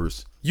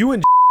outbursts. You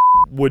and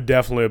were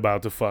definitely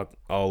about to fuck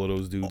all of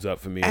those dudes up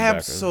for me.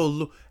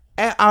 Absolutely.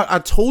 I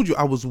told you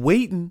I was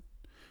waiting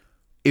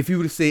if you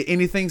would have said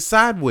anything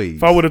sideways.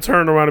 If I would have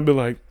turned around and been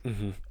like,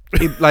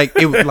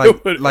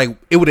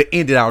 it would have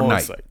ended our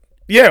night. Site.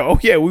 Yeah, oh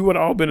yeah, we would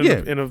have all been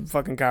in a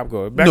fucking cop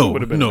car. Becky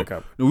would have been in a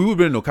cop car. No, we would have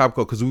been in a cop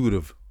car because we would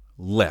have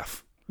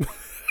left.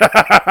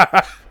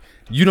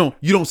 You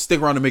don't stick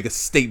around to make a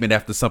statement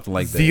after something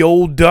like that. The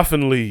old duff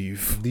and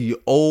leave. The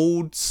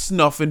old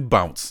snuff and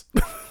bounce.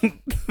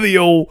 The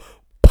old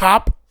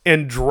pop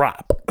and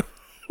drop.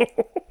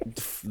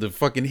 The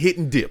fucking hit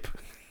and dip.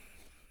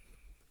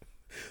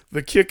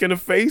 The kick in the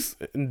face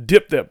and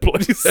dip that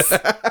place.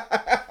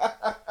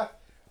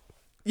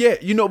 Yeah,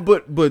 you know,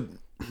 but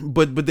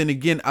but then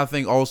again, I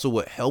think also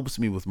what helps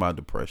me with my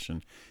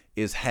depression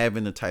is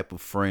having the type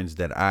of friends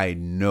that I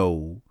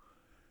know,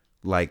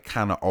 like,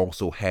 kind of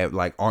also have,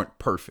 like, aren't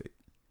perfect.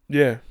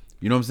 Yeah.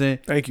 You know what I'm saying?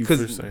 Thank you for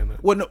saying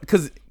that. Well, no,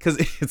 because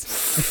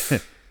it's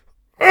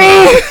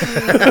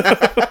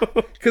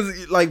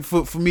because like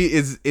for me,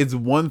 it's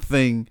one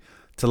thing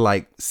to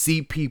like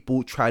see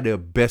people try their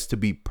best to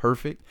be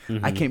perfect.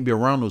 I can't be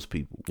around those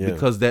people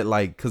because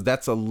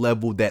that's a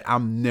level that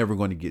I'm never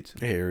going to get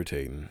to.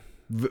 Irritating.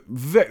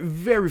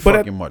 Very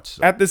fucking much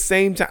so. At the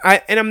same time,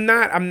 I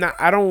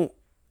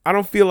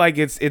don't feel like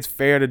it's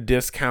fair to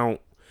discount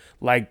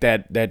like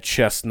that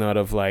chestnut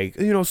of like,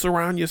 you know,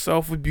 surround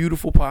yourself with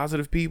beautiful,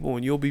 positive people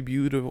and you'll be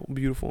beautiful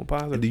and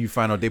positive. And then you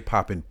find out they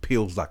popping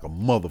pills like a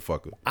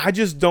motherfucker.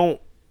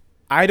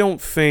 I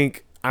don't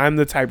think I'm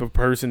the type of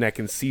person that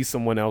can see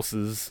someone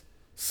else's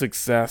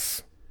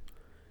success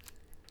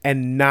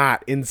and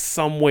not in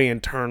some way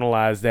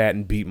internalize that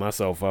and beat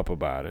myself up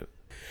about it.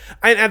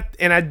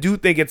 And I do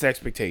think it's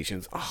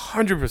expectations,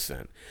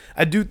 100%.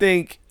 I do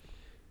think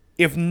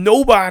if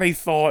nobody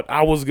thought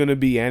I was going to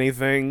be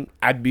anything,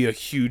 I'd be an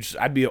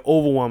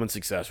overwhelming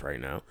success right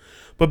now.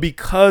 But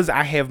because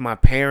I have my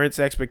parents'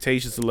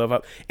 expectations to live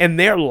up and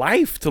their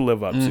life to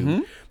live up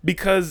to,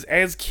 because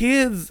as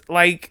kids,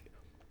 like,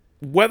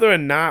 whether or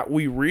not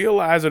we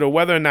realize it or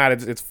whether or not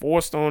it's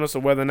forced on us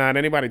or whether or not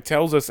anybody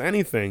tells us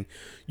anything,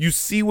 you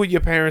see what your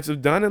parents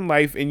have done in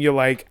life and you're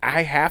like,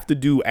 I have to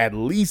do at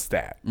least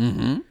that.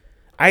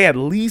 I at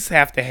least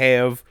have to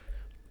have,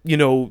 you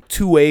know,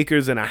 2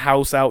 acres and a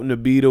house out in the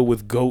Beetle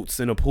with goats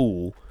and a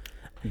pool.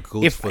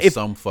 If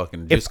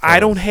I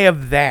don't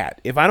have that,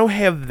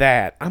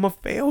 I'm a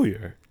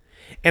failure.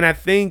 And I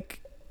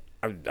think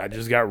I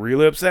just got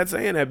really upset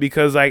saying that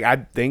because like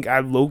I think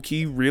I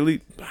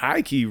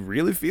high key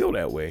really feel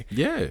that way.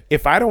 Yeah.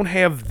 If I don't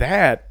have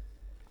that,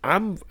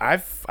 I've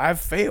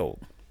failed.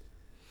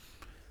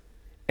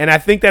 And I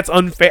think that's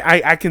unfair.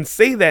 I can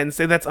say that and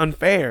say that's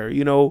unfair.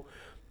 You know,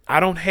 I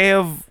don't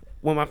have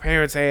what my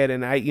parents had,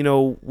 and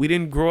we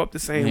didn't grow up the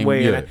same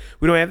way. Yeah. And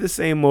we don't have the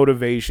same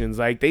motivations.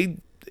 Like they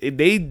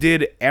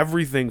did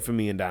everything for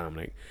me and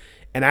Dominic,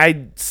 and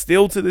I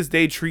still to this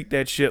day treat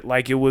that shit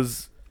like it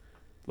was,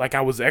 like I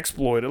was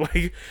exploited.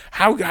 Like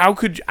how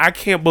could I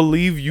can't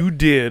believe you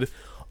did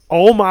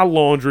all my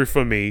laundry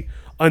for me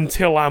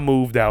until I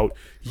moved out.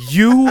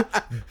 You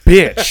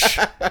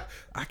bitch.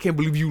 I can't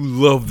believe you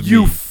loved me.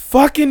 You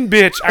fucking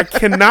bitch. I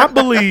cannot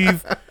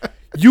believe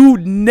you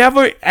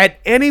never at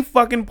any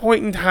fucking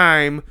point in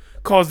time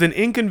caused an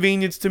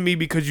inconvenience to me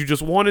because you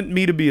just wanted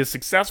me to be as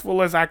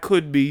successful as I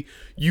could be.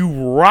 You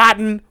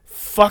rotten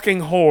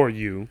fucking whore,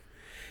 you.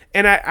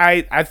 And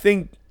I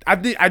think I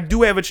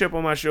do have a chip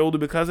on my shoulder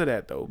because of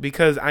that, though.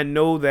 Because I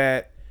know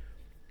that,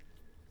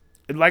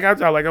 like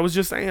I was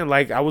just saying,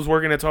 like I was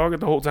working at Target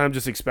the whole time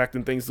just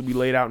expecting things to be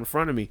laid out in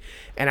front of me.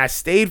 And I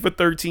stayed for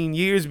 13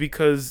 years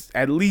because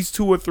at least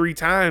 2 or 3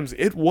 times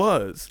it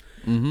was.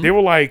 They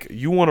were like,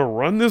 you want to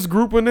run this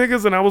group of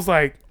niggas? And I was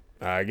like,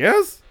 I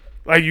guess.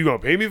 Like, you gonna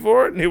pay me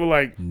for it? And they were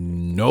like,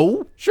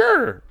 no.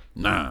 Sure.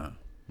 Nah.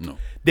 No.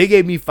 They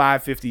gave me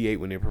 $558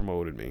 when they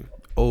promoted me.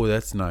 Oh,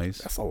 that's nice.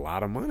 That's a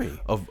lot of money.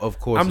 Of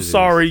course. I'm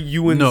sorry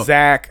you and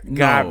Zach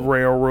got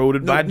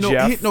railroaded by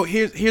Jeff.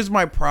 Here's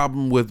my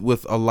problem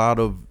with a lot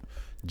of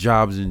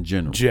jobs in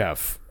general.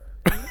 Jeff.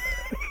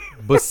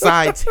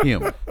 Besides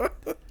him.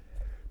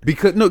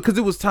 Because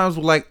it was times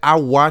where like I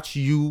watched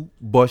you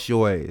bust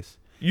your ass.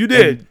 You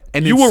did.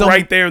 And you were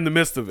right there in the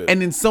midst of it.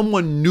 And then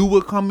someone new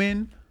would come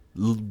in,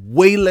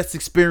 way less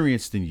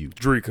experienced than you.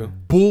 Drika.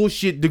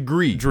 Bullshit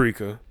degree.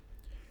 Drika.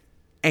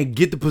 And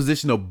get the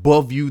position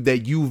above you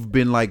that you've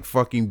been like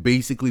fucking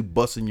basically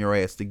busting your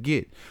ass to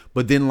get.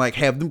 But then like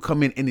have them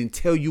come in and then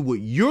tell you what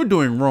you're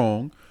doing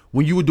wrong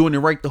when you were doing it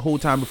right the whole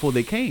time before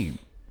they came.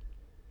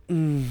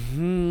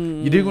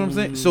 You dig what I'm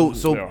saying? So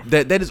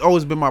yeah. that has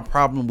always been my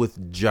problem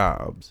with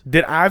jobs.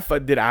 Did I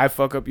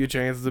fuck up your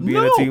chances of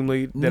being a team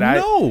lead?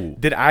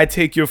 Did I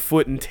take your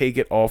foot and take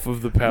it off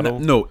of the pedal?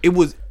 No, it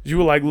was. You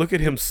were like, look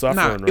at him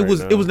suffering. It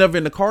was never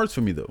in the cards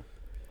for me though.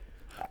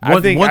 I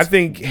think once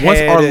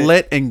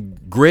Arlette and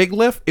Greg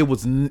left, it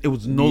was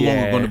no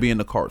longer going to be in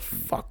the cards for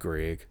me. Fuck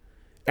Greg.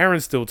 Aaron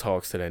still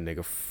talks to that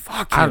nigga.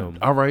 Fuck him.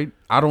 All right.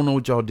 I don't know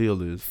what y'all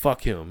deal is.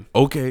 Fuck him.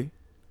 Okay.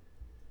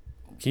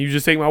 Can you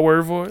just take my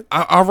word for it?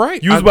 All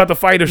right. You was about to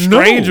fight a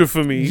stranger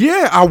for me.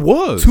 Yeah, I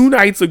was. 2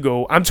 nights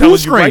ago. I'm telling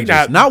you right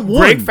now. Not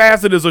one. Greg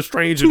Fassett is a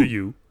stranger to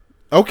you.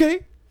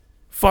 Okay.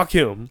 Fuck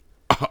him.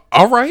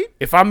 All right.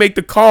 If I make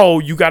the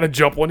call, you got to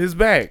jump on his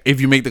back.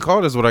 If you make the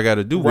call, that's what I got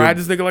to do. Ride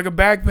this nigga like a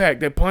backpack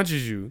that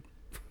punches you.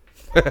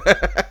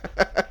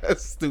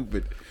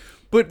 Stupid.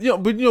 But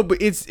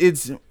it's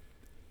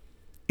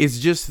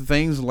just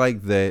things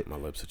like that. My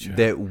lips are chapped.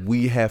 That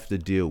we have to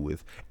deal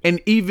with, and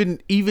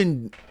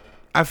even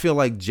I feel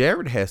like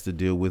Jared has to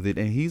deal with it,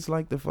 and he's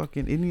like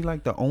isn't he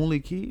like the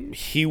only kid?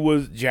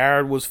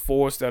 Jared was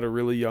forced at a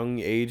really young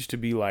age to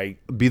be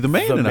the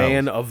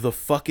man of the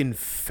fucking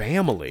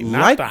family,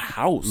 not the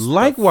house.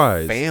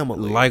 Likewise, the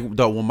family. Like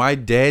when my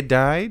dad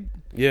died,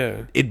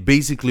 Yeah. It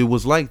basically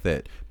was like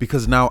that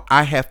because now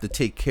I have to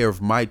take care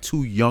of my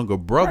 2 younger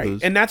brothers.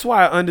 Right. And that's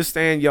why I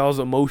understand y'all's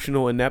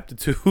emotional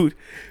ineptitude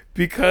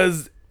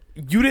because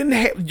you didn't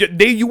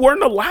have you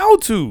weren't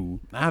allowed to.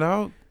 Not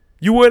out.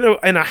 You were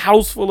in a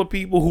house full of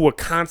people who were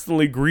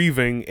constantly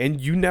grieving,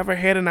 and you never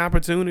had an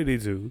opportunity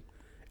to.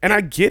 And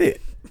I get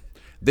it.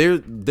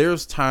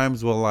 There's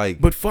times where like,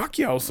 but fuck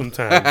y'all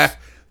sometimes.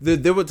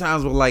 there were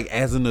times where like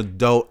as an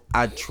adult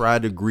I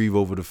tried to grieve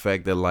over the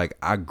fact that like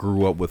I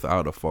grew up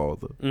without a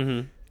father,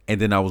 and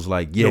then I was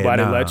like, yeah,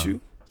 nobody let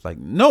you. It's like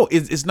no,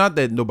 it's not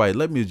that nobody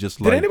let me. It's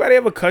just like, did anybody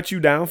ever cut you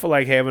down for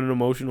like having an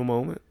emotional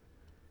moment?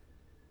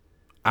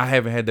 I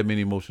haven't had that many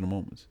emotional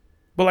moments.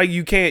 But like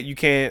you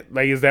can't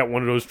like, is that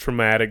one of those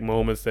traumatic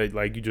moments that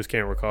like you just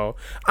can't recall?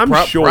 I'm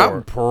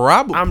sure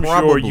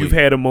you've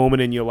had a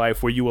moment in your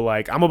life where you were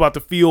like, I'm about to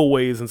feel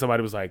ways, and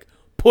somebody was like,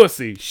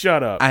 pussy,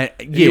 shut up. And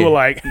you were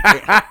like,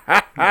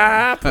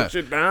 push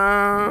it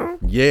down.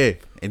 Yeah,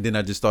 and then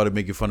I just started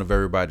making fun of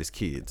everybody's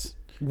kids.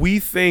 We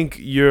think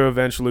you're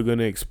eventually going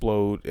to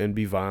explode and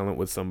be violent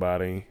with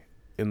somebody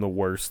in the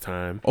worst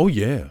time. Oh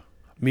yeah,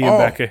 me and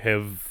Becca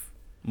have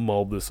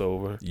mulled this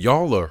over.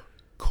 Y'all are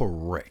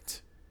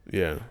correct.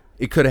 Yeah.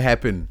 It could have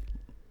happened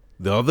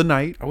the other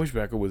night. I wish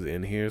Becca was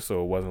in here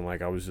so it wasn't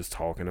like I was just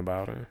talking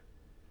about her.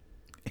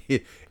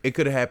 It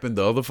could have happened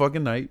the other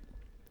fucking night.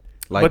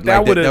 Like, but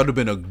that would have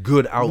been a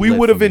good outlet. We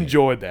would have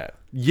enjoyed that.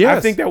 Yes.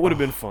 I think that would have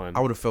been fun. I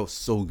would have felt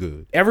so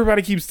good.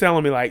 Everybody keeps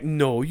telling me like,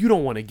 no, you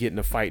don't want to get in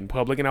a fight in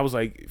public. And I was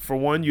like, for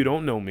one, you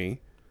don't know me.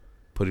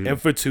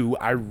 And for two,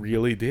 I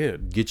really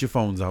did. Get your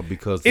phones out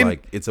because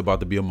like it's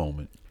about to be a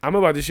moment. I'm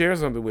about to share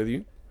something with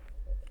you.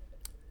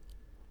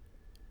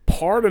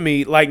 Part of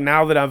me, like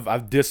now that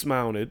I've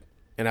dismounted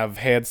and I've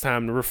had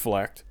time to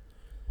reflect,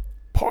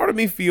 part of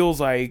me feels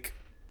like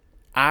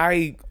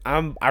I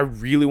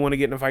really want to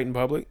get in a fight in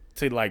public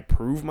to like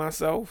prove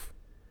myself.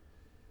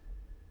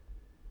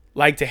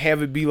 Like to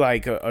have it be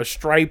like a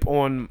stripe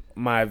on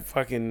my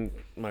fucking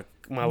my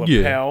lapel.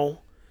 Yeah.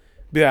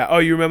 Be like, oh,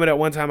 you remember that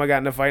one time I got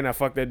in a fight and I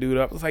fucked that dude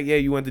up? It's like, yeah,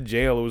 you went to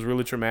jail. It was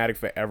really traumatic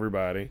for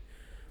everybody.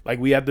 Like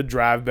we had to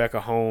drive Becca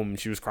home and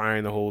she was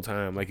crying the whole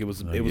time. Like it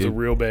was a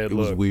real bad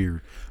look. It was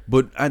weird.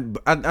 But I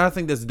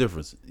think that's the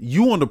difference.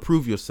 You want to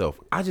prove yourself.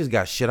 I just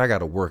got shit I got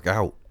to work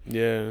out.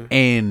 Yeah.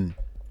 And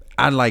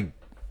I like,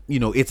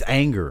 it's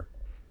anger.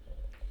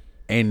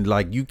 And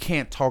like you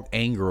can't talk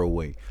anger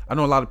away. I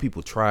know a lot of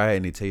people try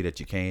and they tell you that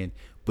you can,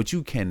 but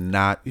you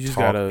cannot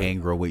talk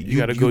anger away. You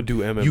gotta go do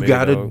MMA. You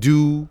gotta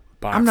do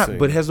boxing. I'm not,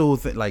 but has the whole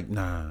thing like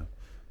nah.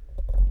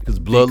 Because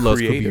bloodlust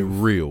could be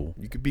real.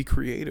 You could be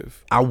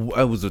creative. I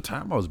was a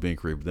time I was being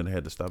creative, but then I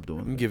had to stop doing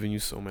it. I'm giving you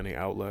so many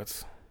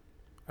outlets.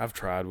 I've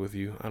tried with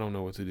you. I don't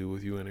know what to do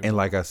with you anymore. And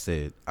like I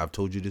said, I've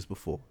told you this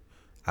before.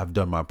 I've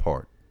done my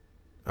part.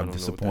 I've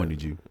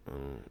disappointed you.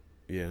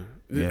 Yeah.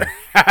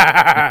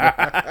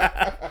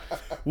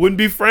 Wouldn't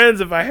be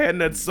friends if I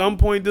hadn't at some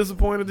point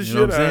disappointed the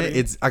shit out of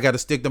you. I got to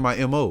stick to my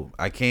MO.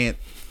 I can't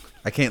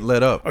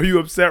let up. Are you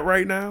upset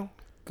right now?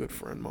 Good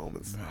friend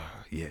moments.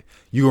 Yeah.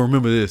 You gonna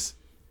remember this.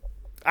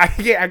 I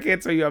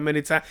can't tell you how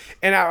many times.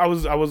 And I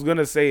was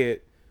gonna say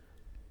it.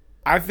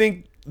 I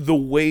think the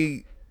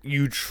way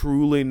you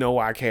truly know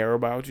I care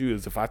about you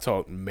is if I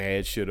talk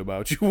mad shit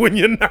about you when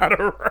you're not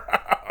around.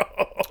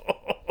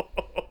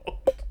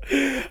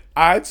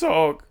 I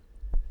talk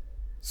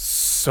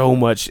so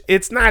much.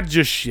 It's not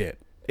just shit.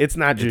 It's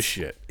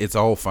shit. It's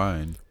all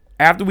fine.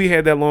 After we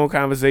had that long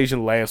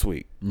conversation last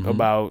week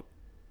about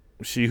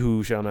she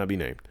who shall not be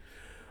named.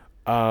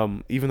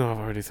 Even though I've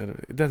already said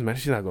it doesn't matter.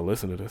 She's not gonna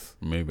listen to this.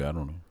 Maybe, I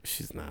don't know.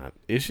 She's not.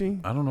 Is she?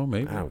 I don't know.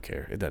 Maybe. I don't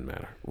care. It doesn't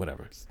matter.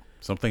 Whatever.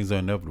 Some things are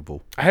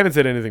inevitable. I haven't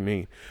said anything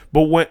mean,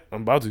 but when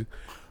I'm about to,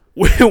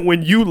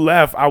 when you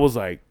left, I was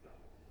like,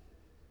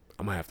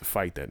 I'm gonna have to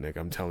fight that nigga.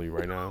 I'm telling you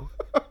right now.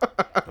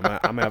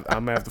 I'm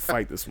gonna have to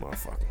fight this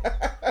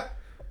motherfucker.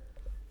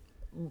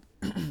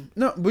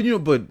 No,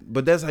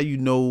 but that's how you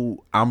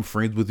know I'm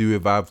friends with you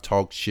if I've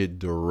talked shit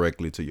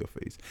directly to your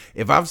face.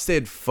 If I've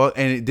said fuck,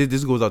 and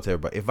this goes out to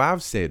everybody. If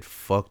I've said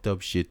fucked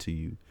up shit to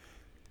you,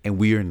 and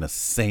we are in the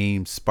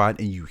same spot,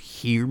 and you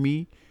hear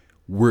me,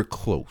 we're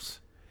close.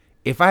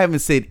 If I haven't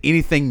said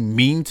anything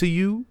mean to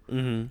you,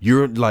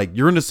 you're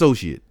an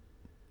associate.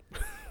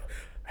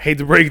 Hate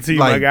to break it to you,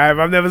 my guy. If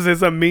I've never said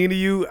something mean to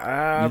you,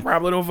 I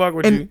probably don't fuck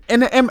with you.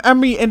 And I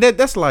mean, and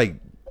that's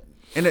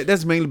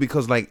mainly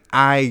because like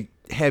I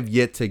have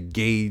yet to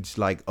gauge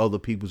like other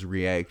people's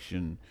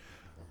reaction.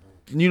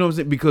 You know what I'm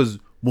saying? Because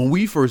when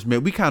we first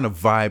met, we kind of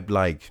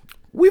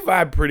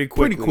vibed pretty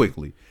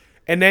quickly.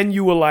 And then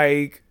you were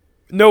like,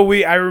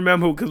 I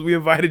remember because we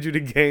invited you to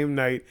game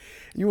night.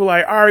 You were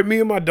like, all right, me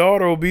and my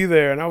daughter will be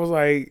there. And I was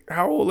like,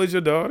 how old is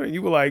your daughter? And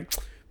you were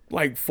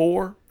like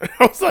 4. And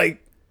I was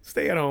like,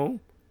 stay at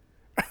home.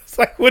 I was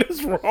like, what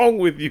is wrong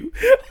with you?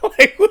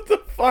 Like, what the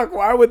fuck?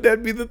 Why would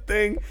that be the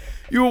thing?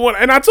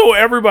 And I told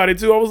everybody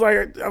too. I was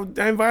like,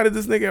 I invited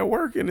this nigga at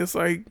work, and it's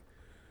like,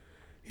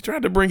 he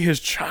tried to bring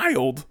his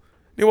child.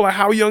 They were like,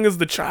 how young is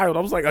the child? I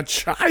was like, a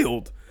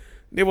child.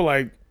 They were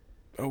like,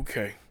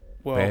 okay.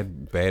 Well,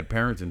 bad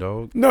parenting,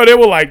 dog. no, they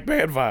were like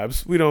bad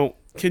vibes.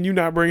 Can you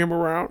not bring him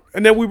around?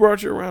 And then we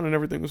brought you around and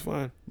everything was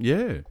fine.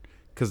 Yeah,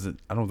 because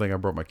I don't think I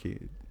brought my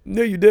kid.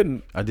 No, you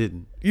didn't. I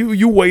didn't.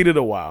 You waited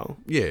a while.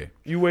 Yeah,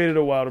 You waited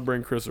a while to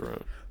bring Chris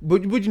around.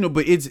 but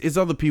it's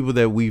other people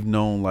that we've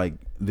known like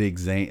the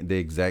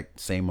exact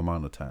same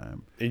amount of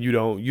time. And you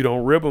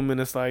don't rib them, and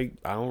it's like,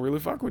 I don't really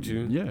fuck with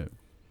you. Yeah,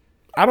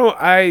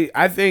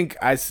 I think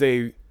I'll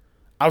say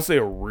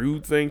a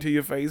rude thing to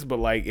your face, but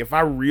like if I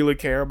really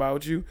care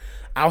about you,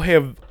 I'll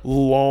have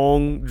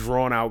long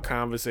drawn out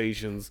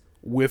conversations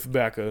with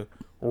Becca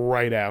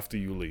right after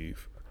you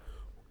leave.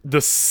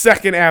 The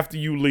second after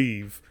you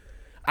leave,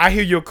 I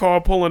hear your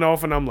car pulling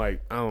off and I'm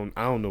like, I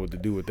don't know what to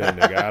do with that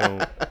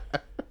nigga.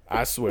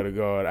 I swear to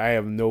God, I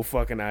have no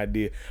fucking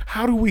idea.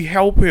 How do we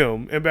help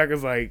him? And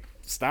Becca's like,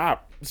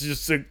 stop.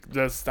 Just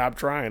stop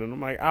trying. And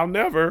I'm like, I'll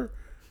never.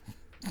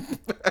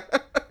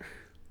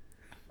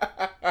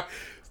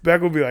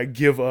 Becca will be like,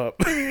 give up.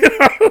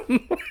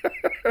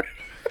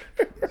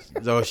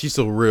 oh, she's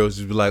so real.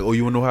 She'll be like, oh,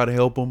 you want to know how to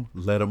help him?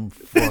 Let him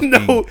fucking.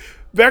 No,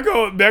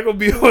 Becca will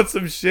be on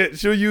some shit.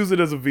 She'll use it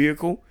as a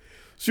vehicle.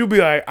 She'll be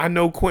like, I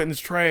know Quentin's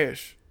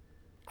trash.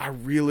 I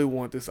really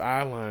want this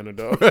eyeliner,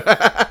 though.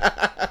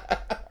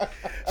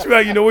 She'll be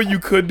like, you know what you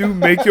could do?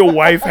 Make your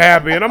wife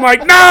happy. And I'm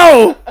like,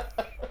 no!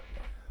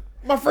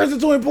 My friends are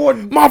too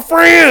important. My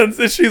friends!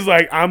 And she's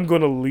like, I'm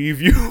going to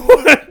leave you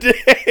one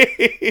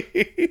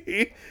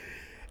day.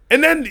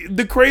 And then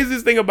the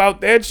craziest thing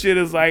about that shit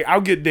is like,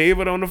 I'll get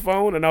David on the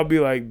phone and I'll be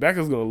like,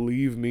 Becca's going to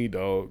leave me,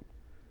 dog.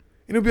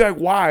 And he'll be like,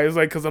 why? It's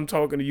like, because I'm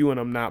talking to you and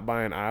I'm not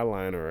buying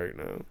eyeliner right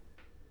now.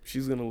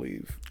 She's going to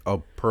leave. A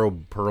pearl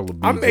of beads.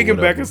 I'm making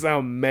Becca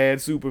sound mad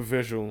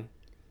superficial.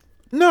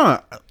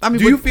 No, I mean,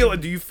 do you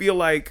feel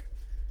like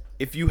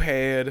if you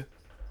had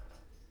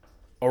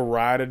a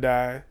ride or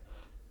die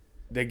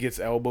that gets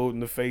elbowed in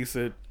the face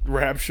at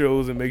rap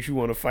shows and makes you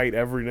want to fight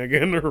every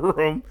nigga in the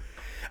room,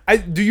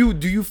 do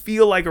you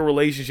feel like a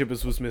relationship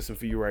is what's missing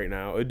for you right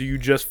now, or do you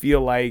just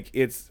feel like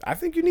it's? I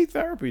think you need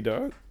therapy,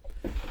 dog.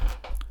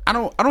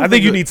 I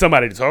think you need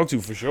somebody to talk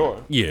to for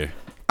sure. Yeah,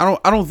 I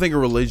don't think a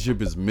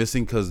relationship is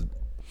missing because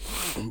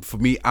for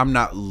me, I'm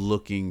not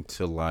looking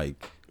to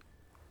like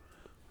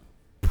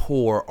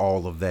pour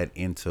all of that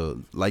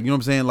into like, you know what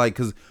I'm saying? Like,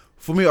 because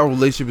for me, our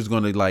relationship is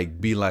going to like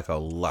be like a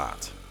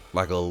lot.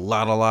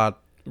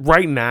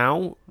 Right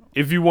now,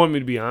 if you want me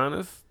to be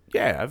honest,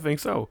 yeah, I think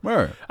so.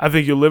 Right. I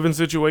think your living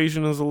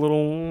situation is a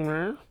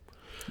little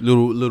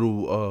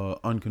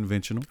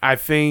unconventional. I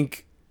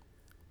think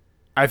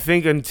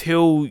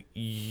until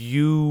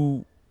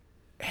you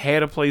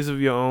had a place of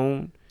your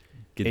own,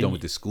 get done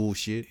with the school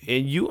shit,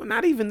 and you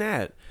not even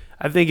that.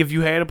 I think if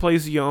you had a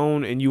place of your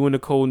own and you and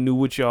Nicole knew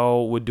what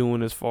y'all were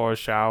doing as far as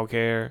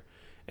childcare,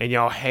 and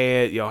y'all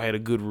had a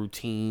good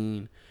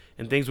routine,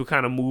 and things were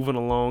kind of moving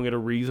along at a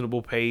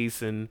reasonable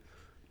pace, and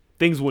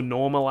things were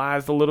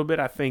normalized a little bit,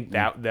 I think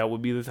that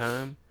would be the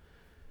time.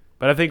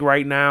 But I think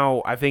right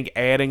now,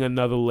 adding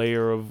another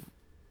layer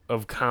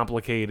of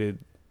complicated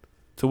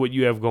to what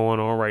you have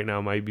going on right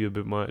now might be a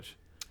bit much.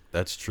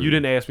 That's true. You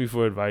didn't ask me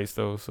for advice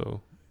though,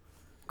 so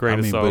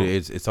granted. But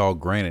it's all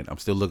granted. I'm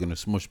still looking to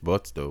smush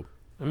butts though.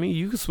 I mean,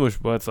 you can smush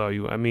butts all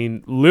you. I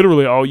mean,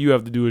 literally all you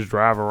have to do is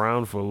drive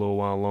around for a little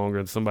while longer,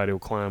 and somebody will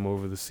climb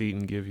over the seat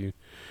and give you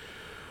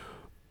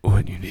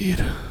what you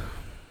need.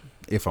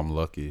 If I'm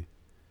lucky.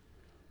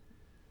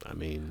 I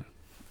mean,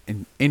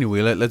 and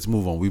anyway, let's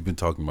move on. We've been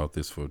talking about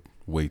this for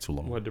way too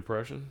long. What,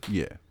 depression?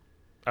 Yeah.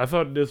 I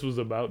thought this was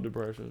about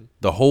depression.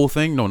 The whole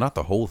thing? No, not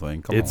the whole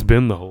thing. Come on. It's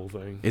been the whole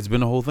thing. It's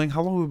been the whole thing?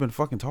 How long have we been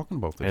fucking talking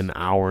about this? An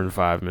hour and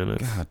 5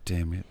 minutes. God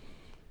damn it.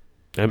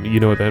 You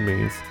know what that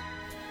means?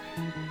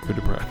 We're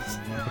depressed.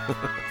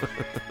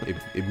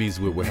 it means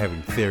we're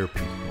having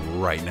therapy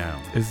right now.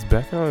 Is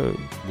Becca?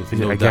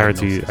 No I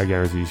guarantee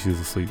she's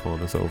asleep on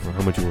the sofa.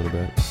 How much you want to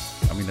bet?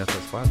 I mean, that's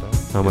spot, dog.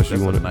 How much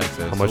you want to? Nice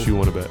how much you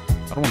want to bet?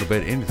 I don't want to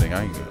bet anything.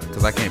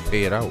 Because I can't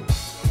pay it out.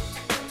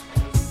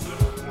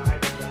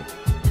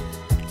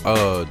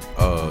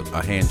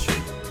 A handshake.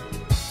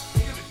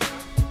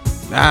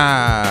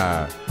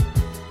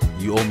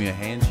 You owe me a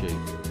handshake.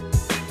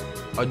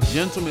 A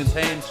gentleman's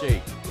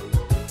handshake.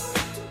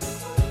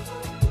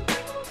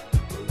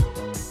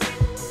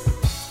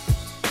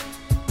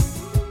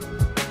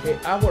 Hey,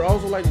 I would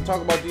also like to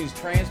talk about these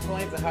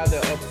transplants and how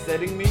they're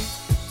upsetting me.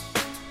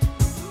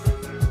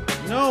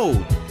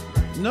 No.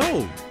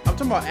 I'm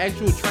talking about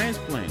actual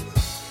transplants.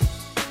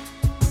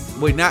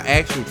 Wait, not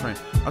actual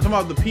transplants. I'm talking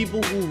about the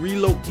people who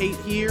relocate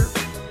here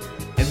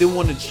and then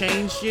want to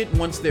change shit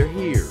once they're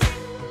here.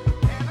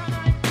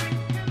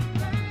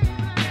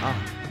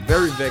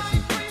 Very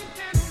vexing people.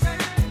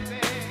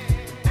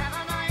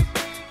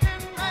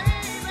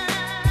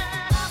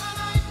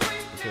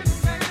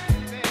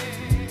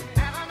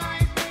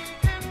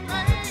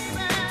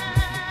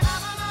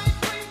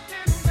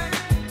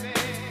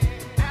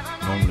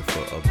 Normally for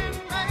other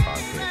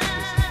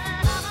podcasts,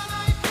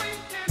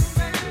 this is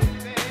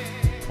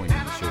the point in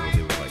the show where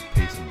they would like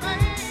pay some bills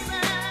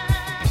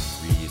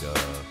and read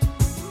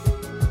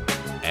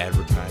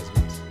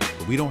advertisements.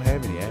 But we don't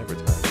have any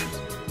advertisers.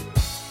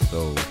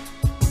 So,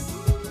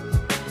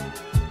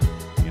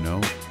 you know,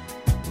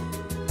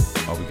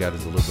 all we got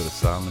is a little bit of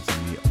silence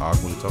and me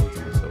awkwardly talking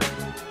to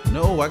myself.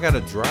 No, I gotta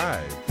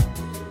drive.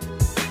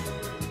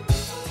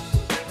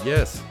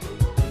 Yes.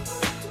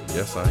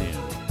 Yes, I am.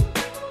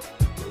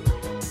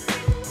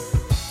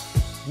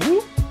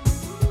 Whoop.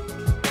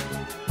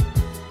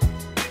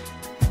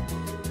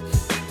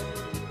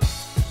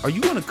 Are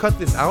you gonna cut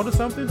this out or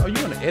something? Are you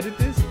gonna edit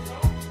this?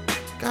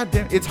 God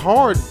damn, it's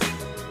hard.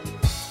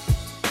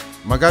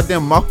 My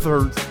goddamn mouth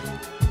hurts.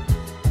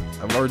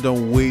 I've already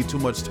done way too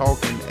much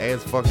talking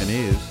as fucking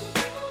is.